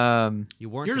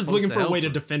 You're just looking for a way to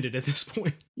defend it at this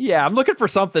point. Yeah, I'm looking for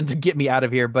something to get me out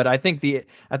of here, but I think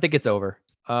it's over.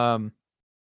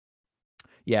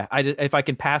 Yeah, if I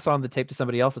can pass on the tape to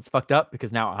somebody else, it's fucked up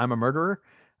because now I'm a murderer.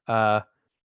 Not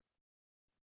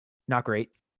great.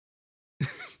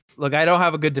 Look, I don't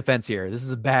have a good defense here. This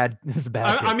is a bad.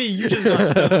 I mean, you just got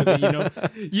stuck with it. You know,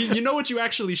 you know what you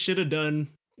actually should have done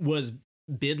was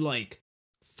bid like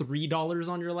 $3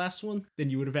 on your last one. Then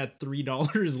you would have had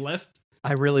 $3 left.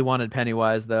 I really wanted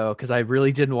Pennywise though, because I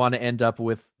really didn't want to end up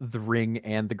with The Ring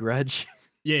and The Grudge.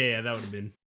 Yeah, that would have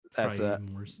been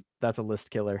even worse. That's a list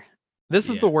killer. This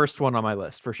is the worst one on my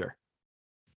list for sure.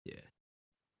 Yeah.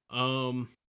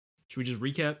 Should we just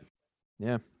recap?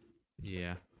 Yeah.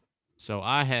 Yeah. So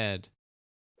I had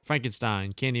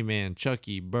Frankenstein, Candyman,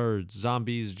 Chucky, Birds,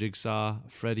 Zombies, Jigsaw,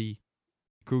 Freddy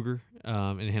Krueger,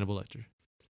 and Hannibal Lecter.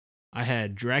 I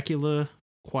had Dracula,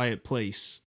 Quiet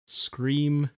Place,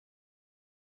 Scream,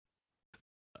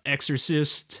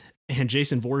 Exorcist, and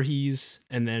Jason Voorhees.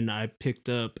 And then I picked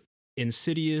up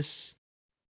Insidious,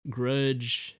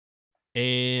 Grudge,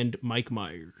 and Mike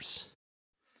Meyers.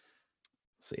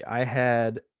 See, I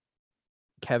had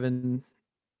Kevin,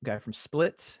 guy from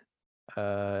Split,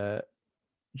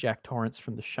 Jack Torrance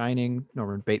from The Shining,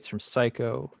 Norman Bates from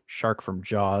Psycho, Shark from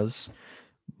Jaws,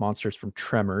 Monsters from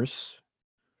Tremors.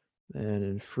 And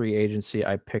in free agency,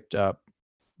 I picked up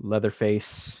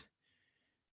Leatherface,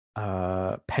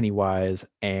 Pennywise,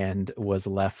 and was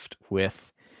left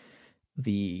with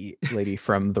the lady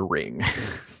from The Ring.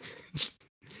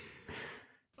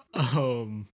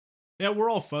 Yeah, we're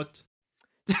all fucked.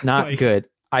 Not good.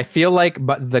 I feel like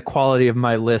but the quality of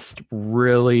my list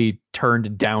really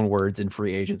turned downwards in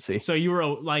free agency. So you were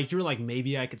like,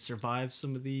 maybe I could survive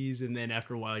some of these, and then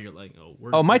after a while, you're like,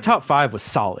 my top 5 was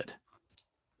solid,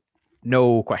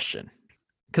 no question,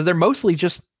 because they're mostly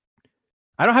just.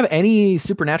 I don't have any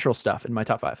supernatural stuff in my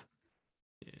top 5.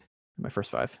 Yeah. My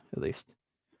first 5, at least.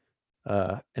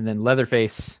 And then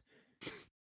Leatherface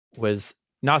was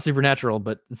not supernatural,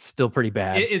 but still pretty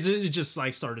bad. It just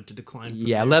like started to decline.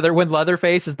 Yeah, when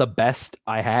Leatherface is the best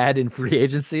I had in free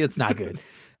agency, it's not good.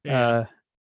 Yeah.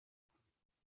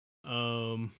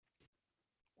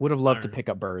 Would have loved to pick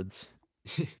up Birds,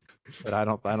 but I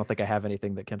don't think I have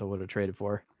anything that Kendall would have traded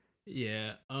for.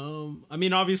 Yeah. I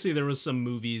mean, obviously there was some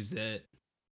movies that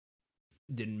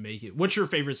didn't make it. What's your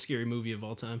favorite scary movie of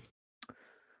all time?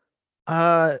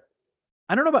 I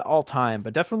don't know about all time,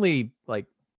 but definitely like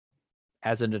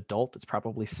as an adult, it's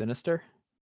probably Sinister.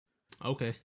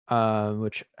 Okay.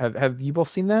 Which have you both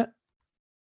seen that?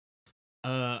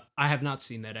 I have not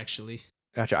seen that actually.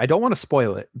 Gotcha. I don't want to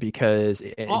spoil it because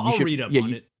I'll read up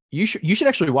on it. You should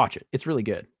actually watch it. It's really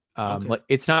good. Okay. Like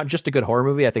it's not just a good horror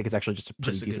movie. I think it's actually just a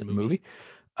pretty decent movie.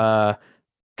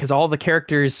 Because all the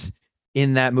characters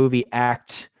in that movie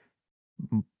act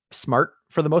smart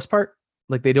for the most part.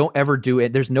 Like they don't ever do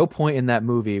it. There's no point in that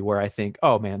movie where I think,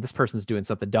 oh man, this person's doing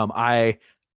something dumb. I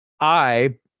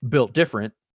built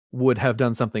different, would have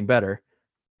done something better.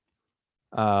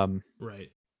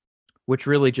 Right. Which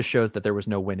really just shows that there was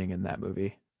no winning in that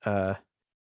movie. Yeah,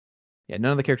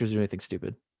 none of the characters do anything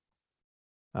stupid.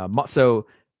 So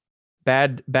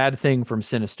bad thing from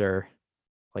Sinister,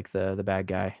 like the bad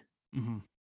guy. Mm-hmm.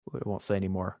 I won't say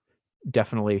anymore.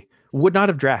 Definitely would not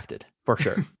have drafted for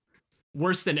sure.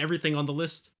 Worse than everything on the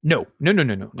list? No. Okay.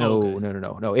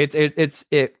 No. It's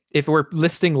if we're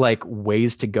listing like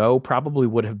ways to go, probably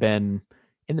would have been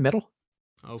in the middle,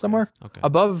 somewhere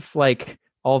above like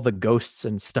all the ghosts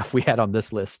and stuff we had on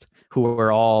this list, who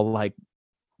were all like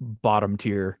bottom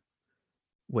tier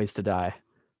ways to die.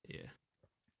 Yeah.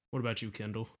 What about you,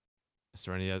 Kendall? Is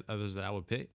there any others that I would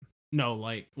pick? No,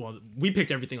 we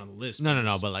picked everything on the list.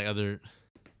 No, but like other.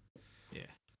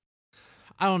 Yeah.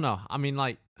 I don't know. I mean,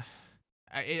 like.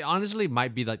 It honestly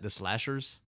might be like the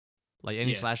slashers, like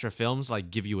any slasher films,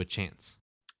 like give you a chance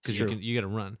because you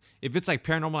gotta run. If it's like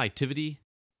Paranormal Activity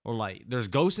or like there's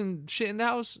ghosts and shit in the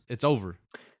house, it's over.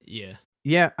 Yeah.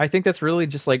 I think that's really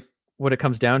just like what it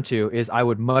comes down to is I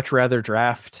would much rather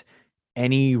draft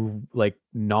any like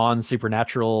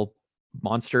non-supernatural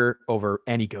monster over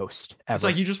any ghost ever. It's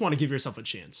like you just want to give yourself a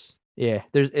chance. Yeah,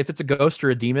 if it's a ghost or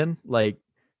a demon, like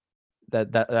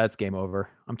that's game over.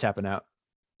 I'm tapping out.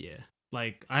 Yeah.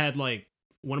 Like I had like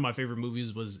one of my favorite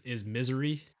movies is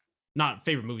Misery. Not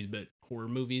favorite movies, but horror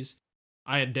movies.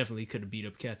 I had definitely could have beat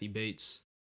up Kathy Bates.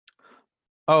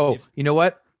 Oh, you know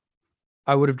what?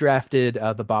 I would have drafted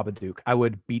the Babadook. I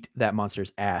would beat that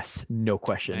monster's ass, no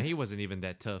question. Man, he wasn't even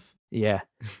that tough. Yeah,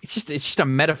 it's just a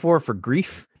metaphor for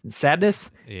grief and sadness.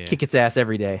 Yeah. Kick its ass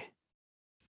every day.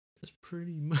 That's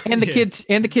pretty much. And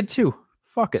the kid too.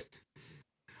 Fuck it.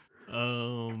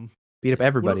 Beat up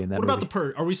everybody in that movie. What about the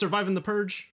Purge? Are we surviving the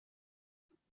Purge?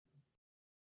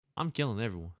 I'm killing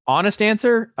everyone. Honest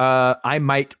answer, I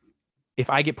might.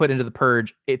 If I get put into the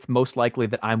Purge, it's most likely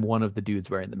that I'm one of the dudes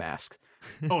wearing the masks.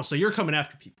 Oh, so you're coming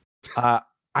after people.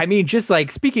 I mean, just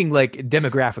like speaking like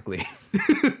demographically.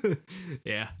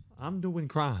 Yeah. I'm doing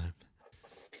crime.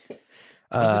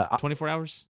 24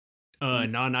 hours?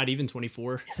 No, not even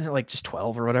 24. Isn't it like just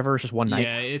 12 or whatever? It's just one night.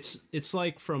 Yeah, it's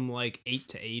like from like 8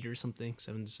 to 8 or something,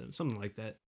 7 to 7, something like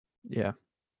that. Yeah.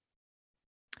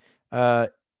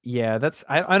 Yeah, that's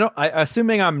I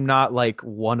assuming I'm not like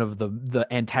one of the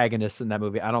antagonists in that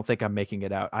movie. I don't think I'm making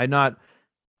it out. I don't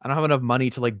have enough money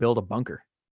to like build a bunker.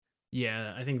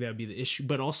 Yeah, I think that would be the issue.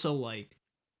 But also like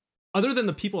other than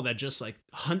the people that just like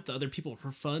hunt the other people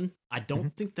for fun, I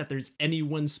don't think that there's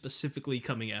anyone specifically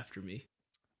coming after me.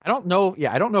 I don't know.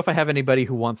 Yeah, I don't know if I have anybody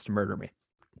who wants to murder me.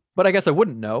 But I guess I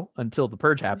wouldn't know until the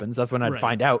Purge happens. That's when I'd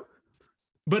find out.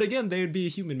 But again, they would be a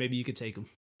human. Maybe you could take them.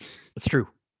 It's true.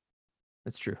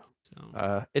 It's true.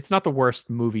 So. It's not the worst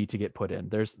movie to get put in.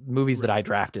 There's movies that I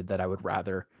drafted that I would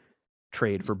rather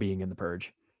trade for being in the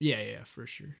Purge. Yeah, for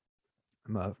sure.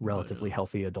 I'm a relatively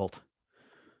healthy adult.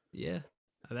 Yeah,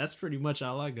 that's pretty much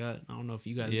all I got. I don't know if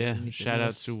you guys. Yeah, got shout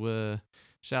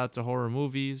out to horror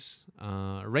movies,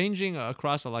 ranging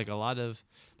across like a lot of.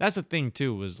 That's the thing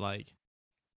too. Was like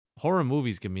horror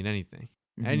movies can mean anything.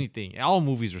 Anything. All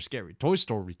movies are scary. Toy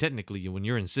Story, technically, when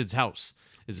you're in Sid's house,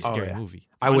 is a scary movie.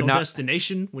 Final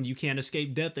Destination, when you can't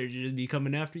escape death, they're just be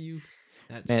coming after you.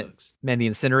 That sucks. Man, the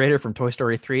incinerator from Toy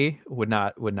Story 3 would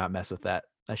not mess with that.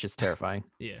 That's just terrifying.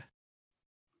 Yeah.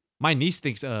 My niece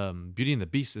thinks Beauty and the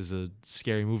Beast is a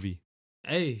scary movie.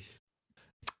 Hey,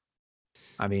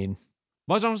 I mean,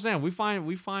 That's what I'm saying.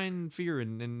 We find fear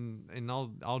in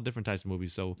all different types of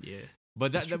movies. So yeah.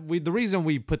 but the reason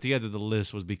we put together the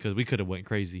list was because we could have went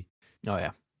crazy. oh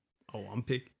yeah, Oh, I'm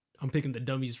picking the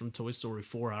dummies from Toy Story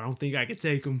 4. I don't think I could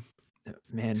take them.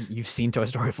 man, you've seen Toy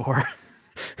Story 4.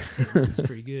 It's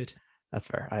pretty good. That's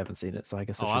fair. I haven't seen it, so I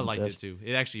guess. I liked it too.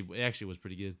 It actually was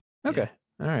pretty good. Okay.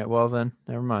 All right. Well then,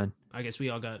 never mind. I guess we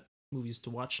all got movies to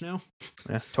watch now.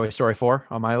 Yeah, Toy Story 4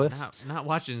 on my list. Not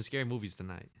watching scary movies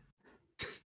tonight.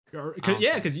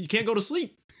 Yeah, because you can't go to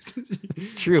sleep.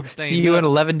 True. See you in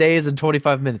 11 days and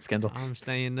 25 minutes, Kendall. I'm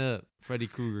staying up. Freddy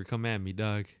Krueger, come at me,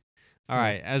 dog. All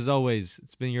right. As always,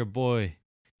 it's been your boy,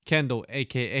 Kendall,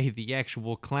 a.k.a. the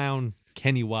actual clown,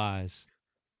 Pennywise.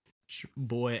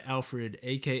 Boy, Alfred,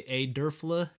 a.k.a.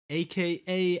 Durfla,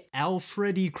 a.k.a.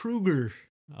 Alfreddy Krueger.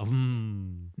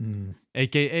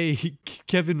 A.k.a.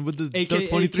 Kevin with the 23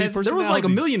 personalities. There was like a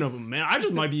million of them, man. I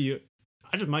just might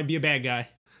be a bad guy.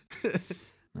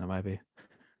 That might be.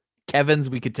 Kevin's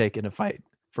we could take in a fight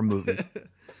from movies.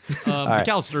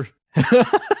 McAllister.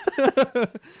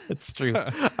 It's true. All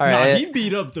Nah, right. he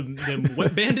beat up them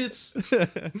wet bandits. All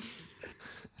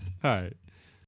right.